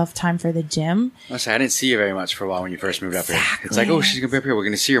giving myself time for the gym. I didn't see you very much for a while when you first moved up here. It's like, oh, she's going to be up here. We're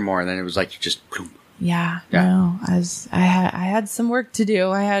going to see her more. And then it was like, just boom. No, I had some work to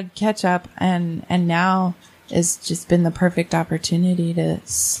do. I had catch up, and now it's just been the perfect opportunity to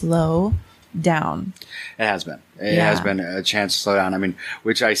slow down. It has been. It has been a chance to slow down. I mean,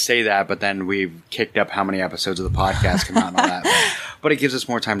 which I say that, but then we've kicked up how many episodes of the podcast come out and all that. But it gives us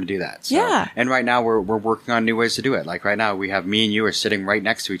more time to do that. So, and right now we're working on new ways to do it. Like right now we have me and you are sitting right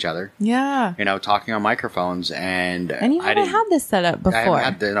next to each other. Yeah. You know, talking on microphones and you haven't had this setup before. I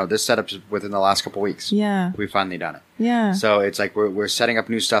haven't had this setup's within the last couple of weeks. Yeah. We've finally done it. Yeah. So it's like we're setting up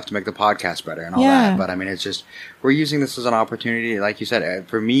new stuff to make the podcast better and all that. But I mean, it's just, we're using this as an opportunity. Like you said,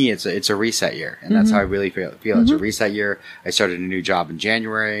 for me, it's a reset year. And that's how I really feel. It's a reset year. I started a new job in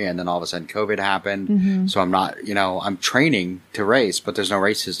January, and then all of a sudden COVID happened. So I'm not, you know, I'm training to race, but there's no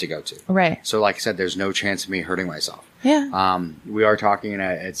races to go to. Right. So like I said, there's no chance of me hurting myself. Yeah. We are talking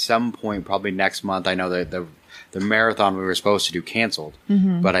at some point, probably next month. I know that the marathon we were supposed to do canceled,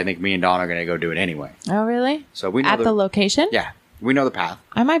 but I think me and Dawn are going to go do it anyway. Oh, really? So we know at the location? Yeah. We know the path.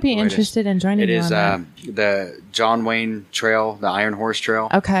 I might be interested in joining you on that. It is the John Wayne Trail, the Iron Horse Trail.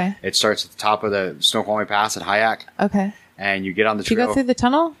 Okay. It starts at the top of the Snoqualmie Pass at Hyak. Okay. And you get on the trail. You go through the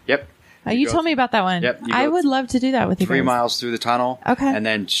tunnel? Yep. You told me about that one. Yep. I would love to do that with you guys. 3 miles through the tunnel. Okay. And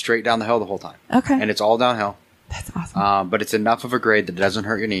then straight down the hill the whole time. Okay. And it's all downhill. That's awesome. But it's enough of a grade that it doesn't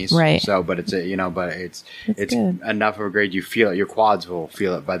hurt your knees. Right. So, but it's it's enough of a grade you feel it. Your quads will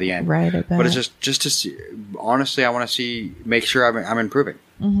feel it by the end. Right. I bet. But it's just to see. Honestly, I want to make sure I'm improving.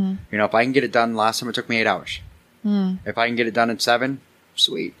 You know, if I can get it done, last time it took me 8 hours. If I can get it done in 7,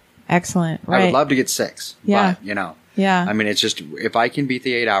 sweet. Excellent. Right. I would love to get 6. Yeah. But, you know. Yeah. I mean, it's just, if I can beat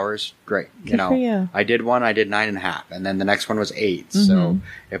the 8 hours, great. Good for you. I did 9.5, and then the next one was 8. So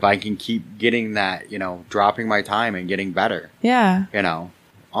if I can keep getting that, you know, dropping my time and getting better. Yeah. You know,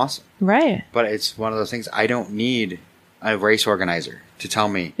 awesome. Right. But it's one of those things, I don't need a race organizer to tell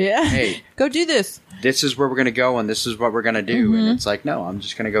me, hey, go do this. This is where we're going to go and this is what we're going to do. And it's like, no, I'm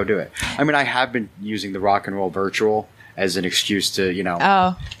just going to go do it. I mean, I have been using the Rock and Roll Virtual as an excuse to, you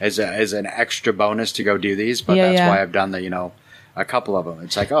know, as an extra bonus to go do these. But that's why I've done the, you know, a couple of them.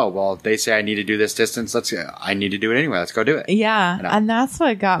 It's like, oh, well, they say I need to do this distance. I need to do it anyway. Let's go do it. Yeah. You know? And that's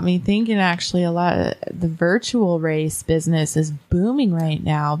what got me thinking, actually, a lot of the virtual race business is booming right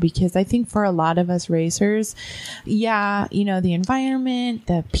now, because I think for a lot of us racers, you know, the environment,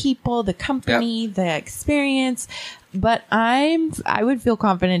 the people, the company, the experience. But I would feel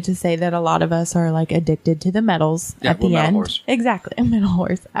confident to say that a lot of us are like addicted to the medals at the end. Horse. Exactly. A medal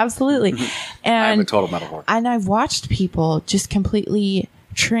horse. Absolutely. And I'm a total medal horse. And I've watched people just completely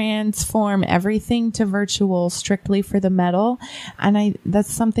transform everything to virtual strictly for the medal. And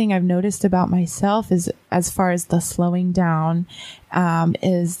that's something I've noticed about myself, is as far as the slowing down,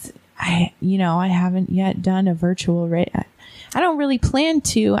 is I haven't yet done a virtual race. I don't really plan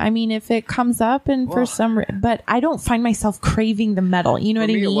to. I mean, if it comes up and for but I don't find myself craving the medal. You know what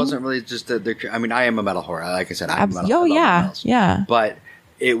I mean? It wasn't really just I mean, I am a medal whore. Like I said, I'm a medal. Oh, yeah. Yeah. But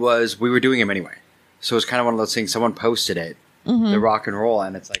we were doing them anyway. So it's kind of one of those things. Someone posted it, the Rock and Roll,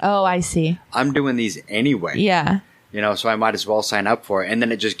 and it's like, oh, I see. I'm doing these anyway. Yeah. You know, so I might as well sign up for it. And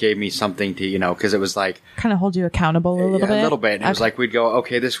then it just gave me something to, you know, because it was like, kind of hold you accountable a little bit. A little bit. And it was like, we'd go,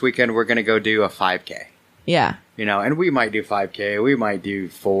 okay, this weekend we're going to go do a 5K. Yeah. You know, and we might do 5K, we might do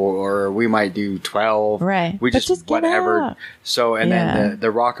 4, or we might do 12. Right. We just whatever. Out. So, and then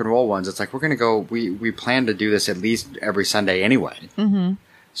the Rock and Roll ones, it's like, we're going to go, we plan to do this at least every Sunday anyway. Mm-hmm.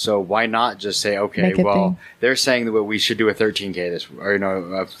 So why not just say, okay, well, they're saying that we should do a 13K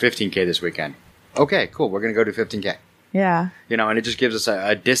a 15K this weekend. Okay, cool. We're going to go do 15K. Yeah. You know, and it just gives us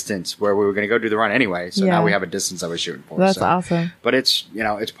a distance where we were going to go do the run anyway. So now we have a distance that we're shooting for. That's awesome. But it's, you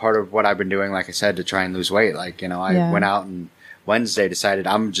know, it's part of what I've been doing, like I said, to try and lose weight. Like, you know, I went out and Wednesday decided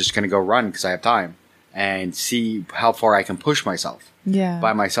I'm just going to go run because I have time and see how far I can push myself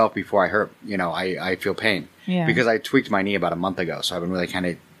by myself before I hurt, you know, I feel pain. Yeah. Because I tweaked my knee about a month ago. So I've been really kind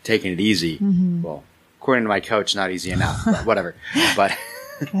of taking it easy. Mm-hmm. Well, according to my coach, not easy enough, but whatever. But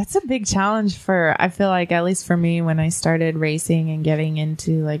that's a big challenge I feel like, at least for me, when I started racing and getting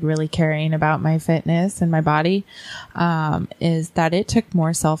into like really caring about my fitness and my body, is that it took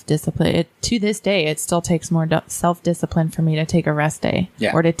more self-discipline. To this day, it still takes more self-discipline for me to take a rest day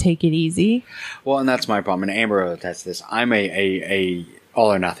or to take it easy. Well, and that's my problem. And Amber will attest to this. I'm a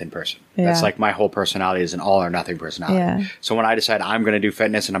all or nothing person. That's like my whole personality is an all or nothing personality. Yeah. So when I decide I'm going to do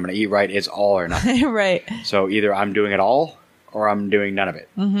fitness and I'm going to eat right, it's all or nothing. Right. So either I'm doing it all or I'm doing none of it.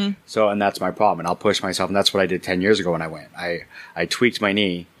 Mm-hmm. So, and that's my problem. And I'll push myself. And that's what I did 10 years ago when I went. I tweaked my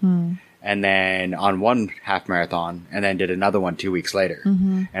knee and then on one half marathon and then did another one 2 weeks later.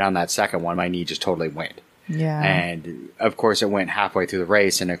 Mm-hmm. And on that second one, my knee just totally went. Yeah. And of course it went halfway through the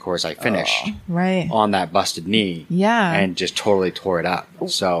race. And of course I finished on that busted knee. Yeah. And just totally tore it up.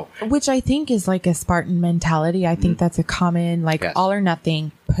 So, which I think is like a Spartan mentality. I think that's a common, like all or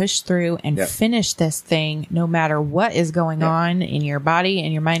nothing, push through and finish this thing no matter what is going on in your body,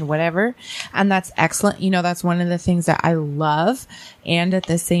 in your mind, whatever. And that's excellent. You know, that's one of the things that I love. And at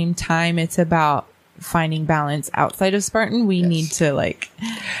the same time, it's about finding balance outside of Spartan. We need to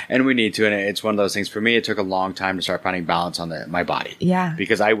and it's one of those things. For me, it took a long time to start finding balance on my body. Yeah.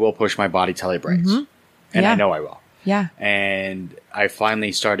 Because I will push my body till it breaks. Mm-hmm. And I know I will. Yeah. And I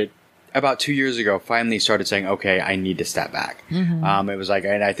finally started about 2 years ago, saying, okay, I need to step back. Mm-hmm. It was like,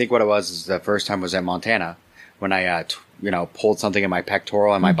 and I think what it was is the first time was in Montana when I, pulled something in my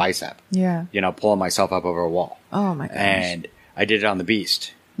pectoral and my bicep. Yeah. Pulling myself up over a wall. Oh my gosh. And I did it on the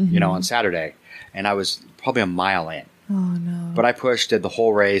Beast, on Saturday. And I was probably a mile in. Oh no. But I did the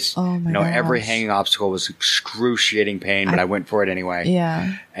whole race. Oh my gosh. Every hanging obstacle was excruciating pain, but I went for it anyway.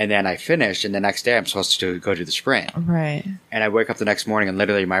 Yeah. And then I finished, and the next day I'm supposed to go do the sprint. Right. And I wake up the next morning, and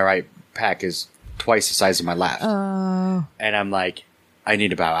literally my right pec is twice the size of my left. Oh. And I'm like, I need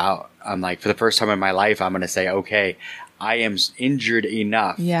to bow out. I'm like, for the first time in my life, I'm going to say, okay, I am injured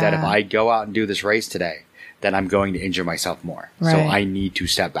enough that if I go out and do this race today, then I'm going to injure myself more. Right. So I need to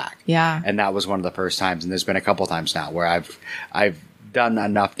step back. Yeah. And that was one of the first times. And there's been a couple times now where I've done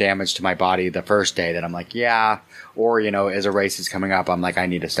enough damage to my body the first day that I'm like, or, as a race is coming up, I'm like, I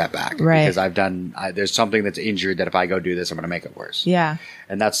need to step back. Right. Because there's something that's injured that if I go do this, I'm going to make it worse. Yeah.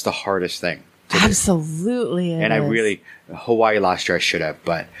 And that's the hardest thing. Absolutely. And Hawaii last year I should have,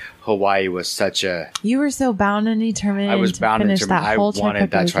 but Hawaii was such a... You were so bound and determined. I was bound and determined. I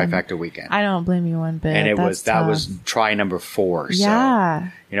wanted that weekend. trifecta weekend. I don't blame you one bit. And that was try number 4. Yeah.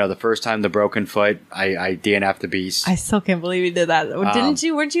 So, the first time the broken foot, I DNF'd the Beast. I still can't believe you did that. Didn't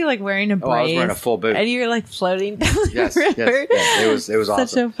you? Weren't you wearing a brace? I was wearing a full boot. And you were floating down the river. Yes. It was awesome.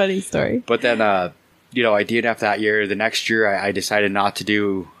 Such a funny story. But then, I DNF'd that year. The next year, I decided not to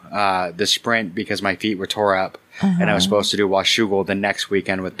do the sprint because my feet were tore up. And I was supposed to do Washougal the next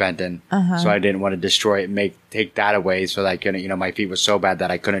weekend with Benton. So I didn't want to destroy it, take that away so that I couldn't, my feet were so bad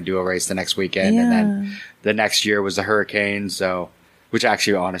that I couldn't do a race the next weekend. Yeah. And then the next year was the hurricane. Which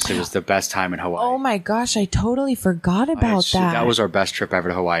actually, honestly, was the best time in Hawaii. Oh my gosh, I totally forgot about that. That was our best trip ever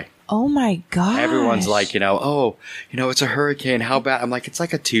to Hawaii. Oh my gosh. Everyone's like, it's a hurricane. How bad? I'm like, it's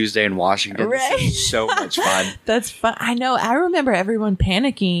like a Tuesday in Washington. Right. This is so much fun. That's fun. I know. I remember everyone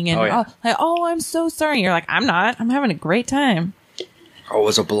panicking and I'm so sorry. You're like, I'm not. I'm having a great time. Oh, it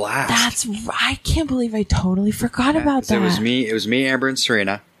was a blast. I can't believe I totally forgot about that. It was me, Amber, and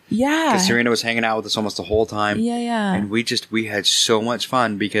Serena. Yeah. Because Serena was hanging out with us almost the whole time. Yeah. And we had so much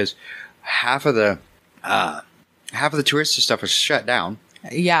fun because half of the touristy stuff was shut down.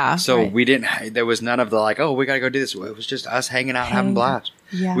 Yeah. So there was none of the we got to go do this. It was just us hanging out, having blast.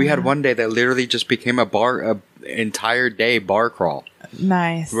 Yeah. We had one day that literally just became an entire day bar crawl.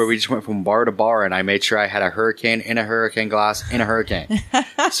 Nice. Where we just went from bar to bar, and I made sure I had a hurricane in a hurricane glass in a hurricane.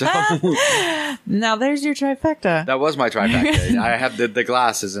 So now there's your trifecta. That was my trifecta. I have the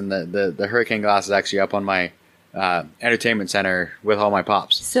glasses, and the hurricane glass is actually up on my entertainment center with all my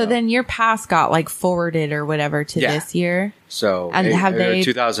pops. So then your pass got forwarded or whatever to this year. So and have they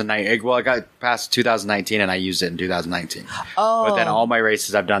 2009? Well, I got past 2019 and I used it in 2019. Oh, but then all my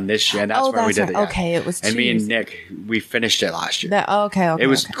races I've done this year, and that's when we did it. Okay, it was. And me and Nick, we finished it last year. Okay. It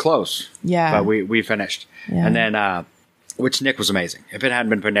was close. Yeah, but we finished. Yeah. And then which Nick was amazing. If it hadn't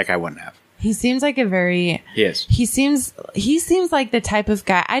been for Nick, I wouldn't have. He seems like he is. He seems like the type of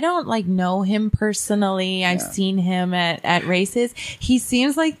guy. I don't like know him personally. I've seen him at races. He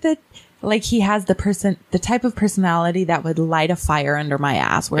seems like he has the type of personality that would light a fire under my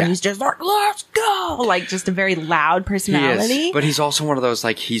ass, where he's just like, let's go, like just a very loud personality. He is, but he's also one of those,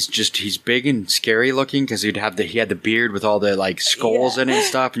 like, he's big and scary looking, because he had the beard with all the like skulls in it and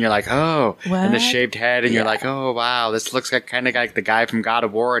stuff, and you're like, oh, what? And the shaved head, and you're like, oh wow, this looks like kind of like the guy from God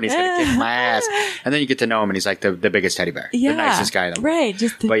of War, and he's gonna kick my ass. And then you get to know him, and he's like the biggest teddy bear, the nicest guy in the world. Right?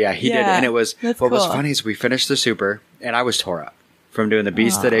 But he did, and it was what was funny is we finished the super, and I was tore up from doing the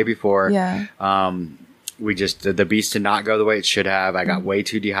beast the day before. The beast did not go the way it should have. I got way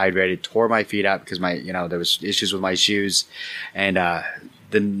too dehydrated, tore my feet up because there was issues with my shoes. And,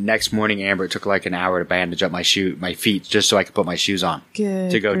 the next morning, Amber, it took like an hour to bandage up my feet just so I could put my shoes on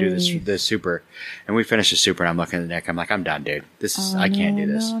to go do this super. And we finished the super, and I'm looking at Nick. I'm like, I'm done, dude. I can't do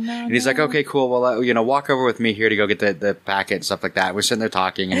this. And he's like, okay, cool. Well, walk over with me here to go get the packet and stuff like that. We're sitting there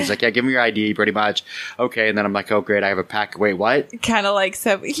talking, and he's like, yeah, give me your ID, pretty much. Okay. And then I'm like, oh, great. I have a pack. Wait, what? Kind of like,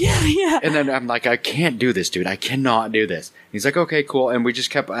 so, yeah. And then I'm like, I can't do this, dude. I cannot do this. He's like, okay, cool. And we just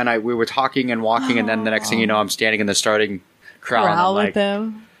kept, we were talking and walking, and then the next thing you know, I'm standing in the starting corral with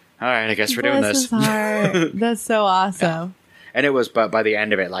them. All right, I guess we're doing this. That's so awesome. Yeah. And it was, but by the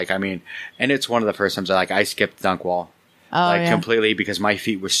end of it, and it's one of the first times I skipped dunk wall. Completely, because my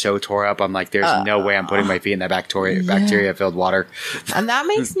feet were so tore up. I'm like, there's no way I'm putting my feet in that bacteria filled water. And that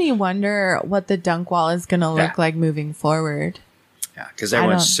makes me wonder what the dunk wall is going to look like moving forward. Yeah, because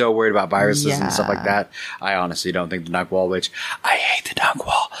everyone's so worried about viruses and stuff like that. I honestly don't think the dunk wall, which I hate the dunk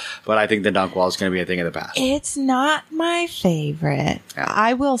wall, but I think the dunk wall is going to be a thing of the past. It's not my favorite. Yeah.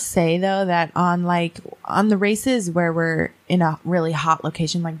 I will say though that on the races where we're in a really hot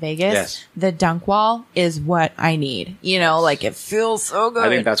location like Vegas, the dunk wall is what I need. It feels so good. I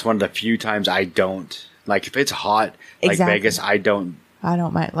think that's one of the few times I don't like if it's hot like Vegas. I don't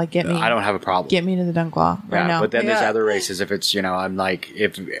mind. Get me. I don't have a problem. Get me to the dunk wall right now. But then there's other races. If it's, I'm like,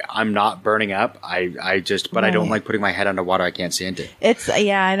 if I'm not burning up, I don't like putting my head underwater. I can't see into it.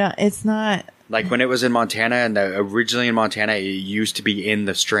 It's not. Like when it was in Montana, and originally in Montana, it used to be in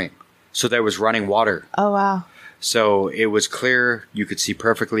the stream. So there was running water. Oh, wow. So it was clear. You could see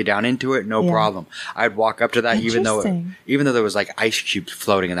perfectly down into it. No problem. I'd walk up to that even though there was like ice cubes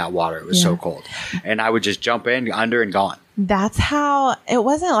floating in that water. It was so cold. And I would just jump in, under, and gone. That's how it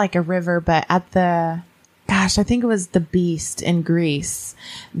wasn't like a river, but at I think it was the Beast in Greece.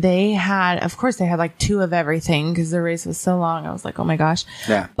 They had like two of everything because the race was so long. I was like, oh my gosh.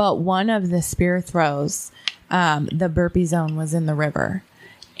 Yeah. But one of the spear throws, the burpee zone was in the river.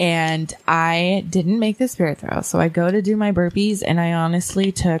 And I didn't make the spear throw. So I go to do my burpees, and I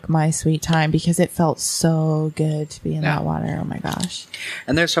honestly took my sweet time because it felt so good to be in that water. Oh my gosh.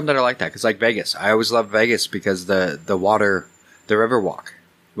 And there's some that are like that. Cause like Vegas, I always love Vegas because the water, the river walk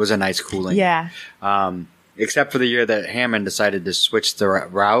was a nice cooling. Yeah. Except for the year that Hammond decided to switch the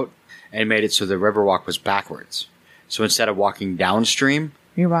route and made it so the river walk was backwards. So instead of walking downstream,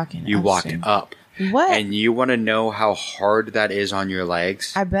 you walked up. What? And you want to know how hard that is on your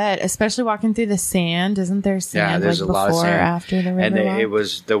legs? I bet, especially walking through the sand. Isn't there sand? Yeah, there's a lot of sand. Or after the river walk? It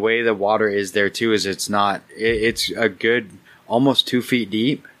was the way the water is there too. Is it's a good almost 2 feet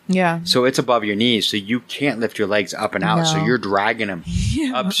deep. Yeah. So it's above your knees, so you can't lift your legs up and out. No. So you're dragging them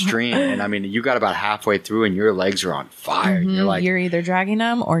upstream, and I mean, you got about halfway through, and your legs are on fire. Mm-hmm. You're either dragging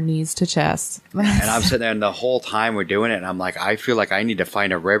them or knees to chest. And I'm sitting there, and the whole time we're doing it, and I'm like, I feel like I need to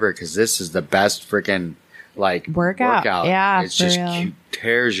find a river because this is the best freaking workout. Yeah, it's just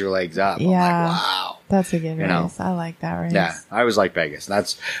tears your legs up. Yeah. I'm like, wow. That's a good race. I like that race. Yeah, I was like Vegas.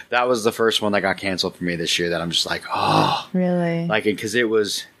 That was the first one that got canceled for me this year. That I'm just like, oh, really? Because it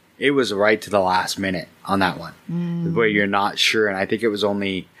was right to the last minute on that one, where you're not sure. And I think it was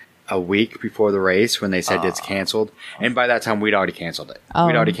only a week before the race when they said it's canceled. And by that time, we'd already canceled it.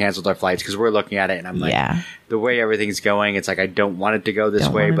 We'd already canceled our flights because we're looking at it, and I'm like, the way everything's going, it's like I don't want it to go this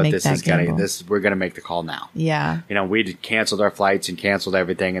way, but we're gonna make the call now. Yeah, we'd canceled our flights and canceled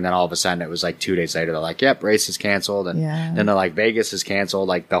everything, and then all of a sudden it was like 2 days later they're like, yep, race is canceled, and then they're like, Vegas is canceled,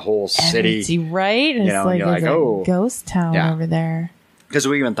 like the whole city, right? It's like you're like, oh, ghost town over there. Because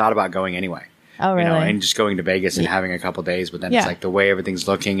we even thought about going anyway. Oh, really? And just going to Vegas and having a couple days, but then it's like the way everything's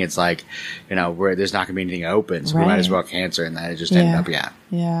looking, it's like, there's not going to be anything open, so we might as well cancel, and then it just ended up,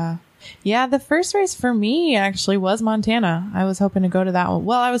 Yeah, the first race for me actually was Montana. I was hoping to go to that one.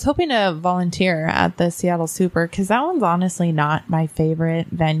 Well, I was hoping to volunteer at the Seattle Super because that one's honestly not my favorite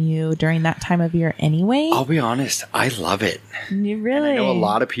venue during that time of year anyway. I'll be honest, I love it. You really? And I know a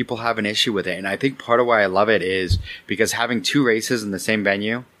lot of people have an issue with it, and I think part of why I love it is because having two races in the same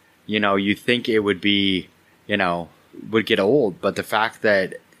venue, you think it would be, would get old, but the fact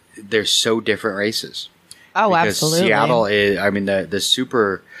that they're so different races. Oh, because absolutely. Seattle is, the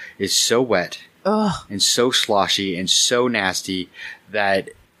super is so wet and so sloshy and so nasty that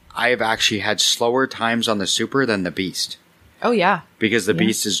I have actually had slower times on the super than the Beast. Oh, yeah. Because the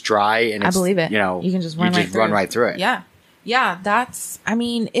Beast is dry and it's, I believe it. You can just run right through it. Yeah. Yeah.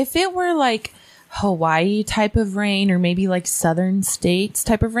 If it were like Hawaii type of rain or maybe like southern states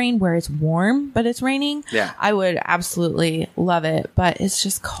type of rain where it's warm but it's raining, I would absolutely love it. But it's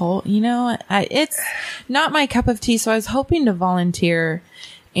just cold, it's not my cup of tea. So I was hoping to volunteer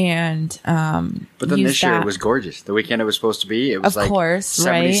and but then this year it was gorgeous. The weekend it was supposed to be, it was of course,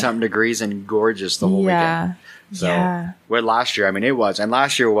 70 something degrees and gorgeous the whole weekend. So where last year, it was, and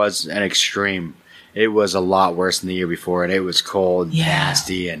last year was an extreme. It was a lot worse than the year before, and it was cold,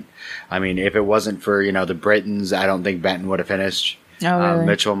 nasty, and if it wasn't for the Britons, I don't think Benton would have finished. Oh, really?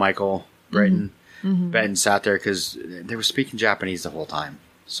 Mitchell, Michael, Britton, Benton sat there because they were speaking Japanese the whole time.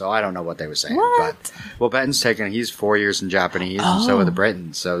 So I don't know what they were saying. What? But Benton's he's 4 years in Japanese, and so are the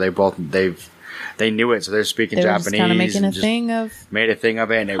Britons. So they knew it, so they're speaking Japanese. Just kind of making a thing of. Made a thing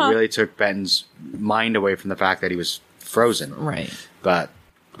of it, and it really took Benton's mind away from the fact that he was frozen. Right. But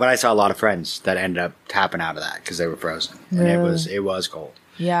I saw a lot of friends that ended up tapping out of that because they were frozen, and it was cold.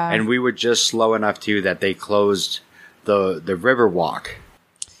 Yeah. And we were just slow enough too that they closed the river walk.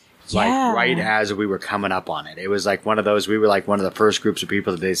 Like right as we were coming up on it. It was like one of those, we were like one of the first groups of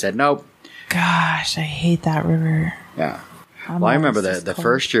people that they said, nope. Gosh, I hate that river. Yeah. Well, I remember the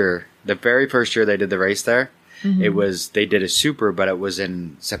first year, the very first year they did the race there, they did a super, but it was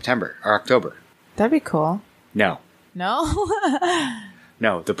in September or October. That'd be cool. No. No?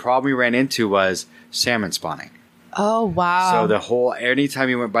 No, the problem we ran into was salmon spawning. Oh, wow. So anytime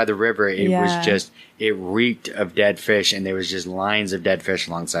you went by the river, it reeked of dead fish, and there was just lines of dead fish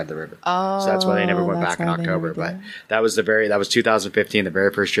alongside the river. Oh, so that's why they never went back in October. But that was 2015, the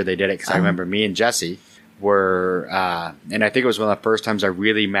very first year they did it, because I remember me and Jesse were, and I think it was one of the first times I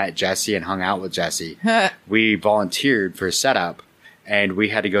really met Jesse and hung out with Jesse. We volunteered for setup, and we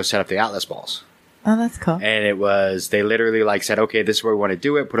had to go set up the Atlas balls. Oh, that's cool. And they literally said, okay, this is where we want to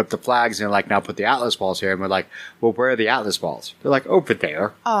do it. Put up the flags and now put the Atlas balls here. And we're like, well, where are the Atlas balls? They're like, over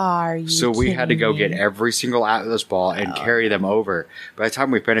there. Are you So we had to go get every single Atlas ball and carry them over. By the time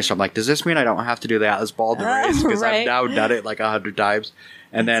we finished, I'm like, does this mean I don't have to do the Atlas ball to race? Because I've now done it 100 times.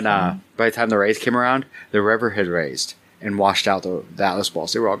 And then by the time the race came around, the river had raised and washed out the Atlas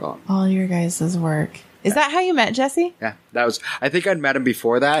balls. They were all gone. All your guys' work. Is that how you met Jesse? Yeah, I think I'd met him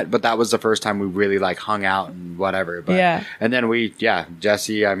before that, but that was the first time we really hung out and whatever. But, and then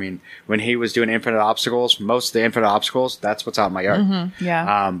Jesse, when he was doing Infinite Obstacles, most of the Infinite Obstacles, that's what's out in my yard. Mm-hmm.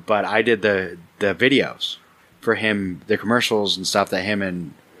 Yeah. But I did the videos for him, the commercials and stuff that him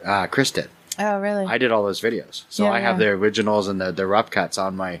and Chris did. Oh, really? I did all those videos. So I have the originals and the rough cuts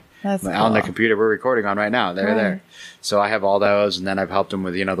on on the computer we're recording on right now. They're there. So I have all those, and then I've helped him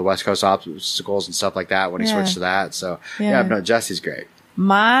with, the West Coast Obstacles and stuff like that when he switched to that. So, Jesse's great.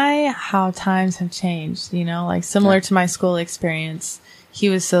 How times have changed, similar to my school experience. He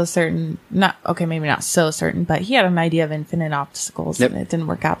was so certain, maybe not so certain, but he had an idea of infinite obstacles, and it didn't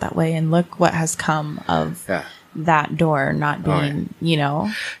work out that way. And look what has come of that door not being,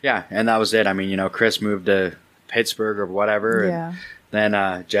 Yeah, and that was it. Chris moved to Pittsburgh or whatever. Yeah. And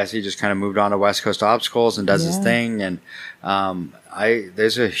then Jesse just kind of moved on to West Coast Obstacles and does his thing. And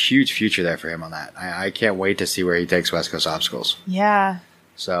there's a huge future there for him on that. I can't wait to see where he takes West Coast Obstacles. Yeah.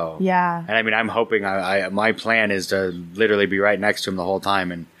 So, yeah. And I'm hoping, my plan is to literally be right next to him the whole time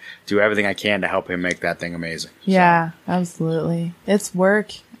and do everything I can to help him make that thing amazing. Yeah, absolutely. It's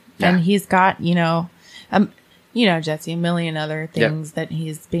work. Yeah. And he's got, Jesse, a million other things that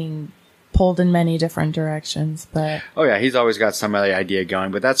he's being pulled in many different directions, but he's always got some other idea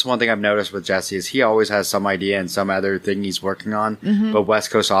going. But that's one thing I've noticed with Jesse is he always has some idea and some other thing he's working on. Mm-hmm. But West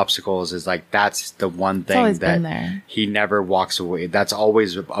Coast Obstacles is that's the one thing that he never walks away. That's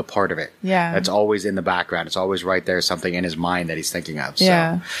always a part of it. Yeah, that's always in the background. It's always right there, something in his mind that he's thinking of.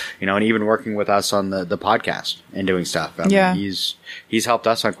 Yeah, so, and even working with us on the podcast and doing stuff. He's helped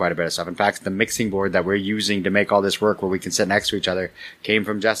us on quite a bit of stuff. In fact, the mixing board that we're using to make all this work where we can sit next to each other came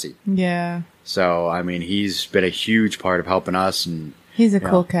from Jesse. Yeah. So, he's been a huge part of helping us. And he's a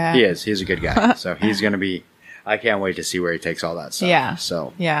cool cat. He is. He's a good guy. So he's going to be, I can't wait to see where he takes all that stuff. Yeah.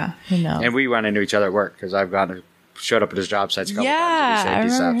 So. Yeah. Who knows? And we run into each other at work because I've showed up at his job sites a couple times. I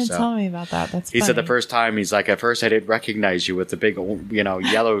remember him telling me about that. That's He said the first time, he's like, at first I didn't recognize you with the big,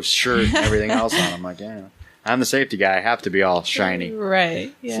 yellow shirt and everything else on. I'm like, yeah. I'm the safety guy. I have to be all shiny.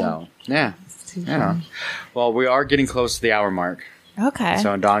 Right. Yeah. So, yeah. Well, we are getting close to the hour mark. Okay.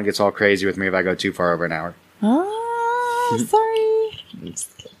 So Dawn gets all crazy with me if I go too far over an hour. Oh, sorry.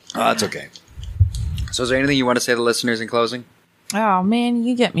 Oh, that's okay. So is there anything you want to say to listeners in closing? Oh, man,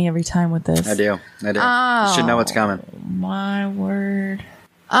 you get me every time with this. I do. You should know what's coming. My word.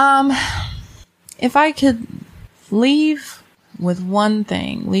 If I could leave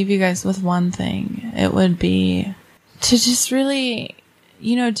you guys with one thing, it would be to just really,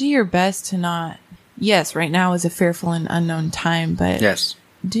 do your best to not, yes, right now is a fearful and unknown time, but yes,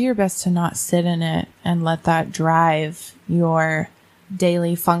 do your best to not sit in it and let that drive your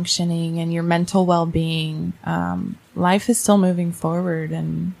daily functioning and your mental well-being. Life is still moving forward,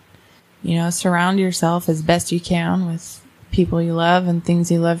 and, surround yourself as best you can with people you love and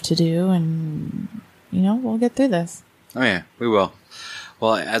things you love to do, and, we'll get through this. Oh, yeah, we will.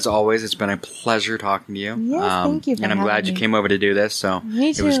 Well, as always, it's been a pleasure talking to you. Yes, thank you for and I'm glad you came over to do this. So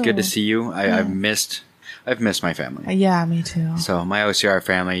me too. It was good to see you. I've missed my family. Yeah, me too. So my OCR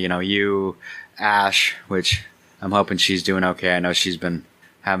family, you, Ash, which I'm hoping she's doing okay. I know she's been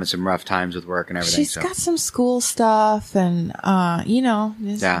having some rough times with work and everything. She's got some school stuff and,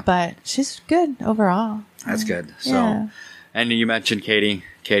 but she's good overall. That's good. So, and you mentioned Katie.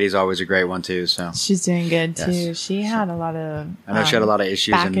 Katie's always a great one too. So she's doing good too. She had a lot of. I know she had a lot of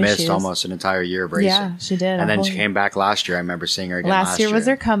issues and missed almost an entire year of racing. Yeah, she did. And then she came back last year. I remember seeing her again. Last year was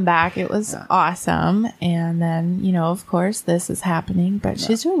her comeback. It was awesome. And then of course, this is happening, but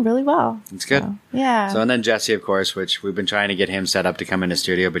she's doing really well. It's good. So, yeah. So and then Jesse, of course, which we've been trying to get him set up to come in the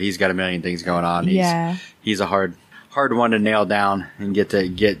studio, but he's got a million things going on. He's a hard one to nail down and get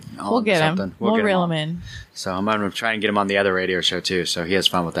on we'll get something. Him. We'll reel him in. So I'm going to try and get him on the other radio show too, so he has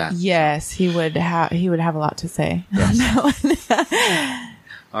fun with that. Yes, he would have a lot to say. Yes.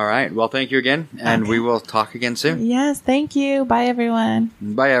 All right. Well, thank you again, and we will talk again soon. Yes, thank you. Bye, everyone.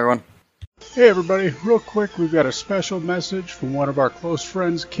 Bye, everyone. Hey, everybody. Real quick, we've got a special message from one of our close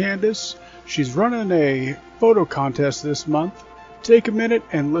friends, Candace. She's running a photo contest this month. Take a minute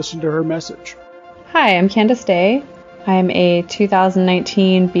and listen to her message. Hi, I'm Candace Day. I'm a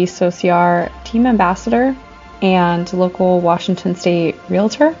 2019 Beast OCR team ambassador and local Washington State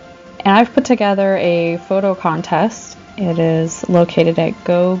realtor. And I've put together a photo contest. It is located at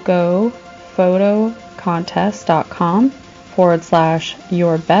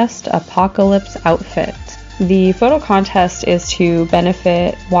gogophotocontest.com/yourbestapocalypse-outfit. The photo contest is to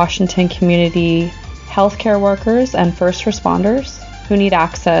benefit Washington community healthcare workers and first responders who need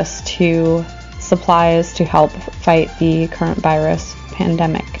access to supplies to help fight the current virus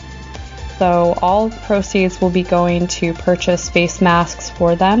pandemic. So all proceeds will be going to purchase face masks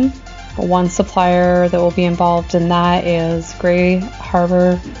for them. One supplier that will be involved in that is Gray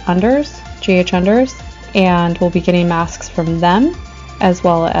Harbor Unders, GH Unders, and we'll be getting masks from them as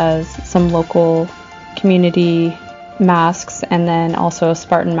well as some local community masks and then also a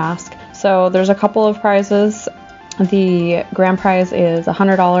Spartan mask. So there's a couple of prizes. The grand prize is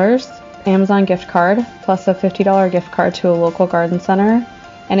 $100 Amazon gift card plus a $50 gift card to a local garden center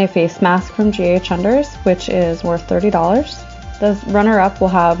and a face mask from GH Unders, which is worth $30. The runner-up will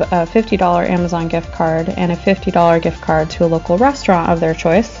have a $50 Amazon gift card and a $50 gift card to a local restaurant of their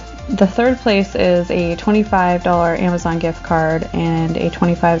choice. The third place is a $25 Amazon gift card and a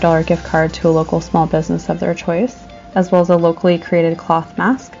 $25 gift card to a local small business of their choice, as well as a locally created cloth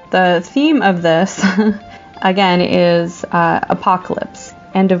mask. The theme of this, again, is apocalypse.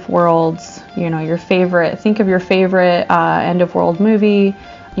 End of worlds, your favorite, think of your favorite end of world movie,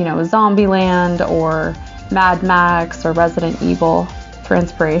 Zombieland or Mad Max or Resident Evil for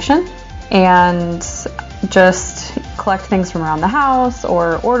inspiration, and just collect things from around the house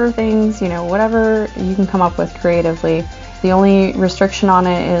or order things, whatever you can come up with creatively. The only restriction on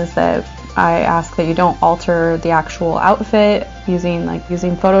it is that I ask that you don't alter the actual outfit using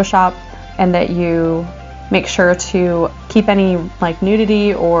Photoshop, and that you make sure to keep any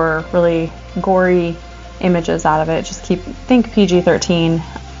nudity or really gory images out of it. Just think PG-13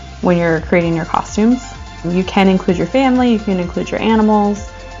 when you're creating your costumes. You can include your family, you can include your animals,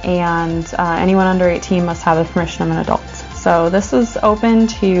 and anyone under 18 must have the permission of an adult. So this is open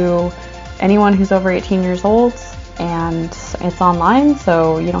to anyone who's over 18 years old, and it's online,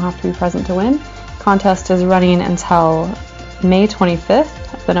 so you don't have to be present to win. Contest is running until May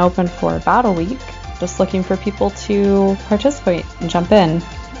 25th. It's been open for about a week. Just looking for people to participate and jump in.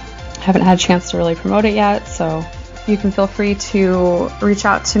 Haven't had a chance to really promote it yet, so you can feel free to reach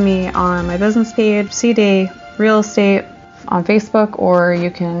out to me on my business page, C-Day Real Estate, on Facebook, or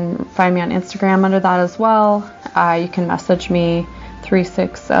you can find me on Instagram under that as well. You can message me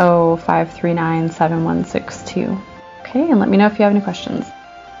 360-539-7162. Okay, and let me know if you have any questions.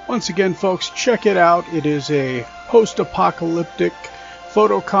 Once again, folks, check it out. It is a post-apocalyptic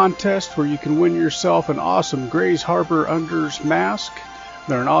photo contest where you can win yourself an awesome Grays Harbor Unders mask.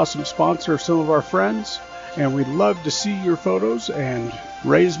 They're an awesome sponsor of some of our friends, and we'd love to see your photos and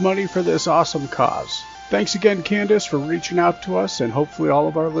raise money for this awesome cause. Thanks again, Candace, for reaching out to us, and hopefully all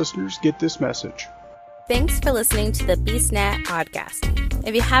of our listeners get this message. Thanks for listening to the BeastNet podcast.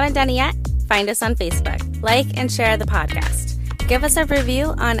 If you haven't done it yet, find us on Facebook, like and share the podcast. Give us a review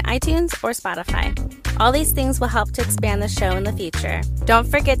on iTunes or Spotify. All these things will help to expand the show in the future. Don't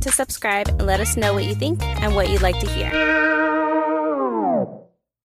forget to subscribe and let us know what you think and what you'd like to hear.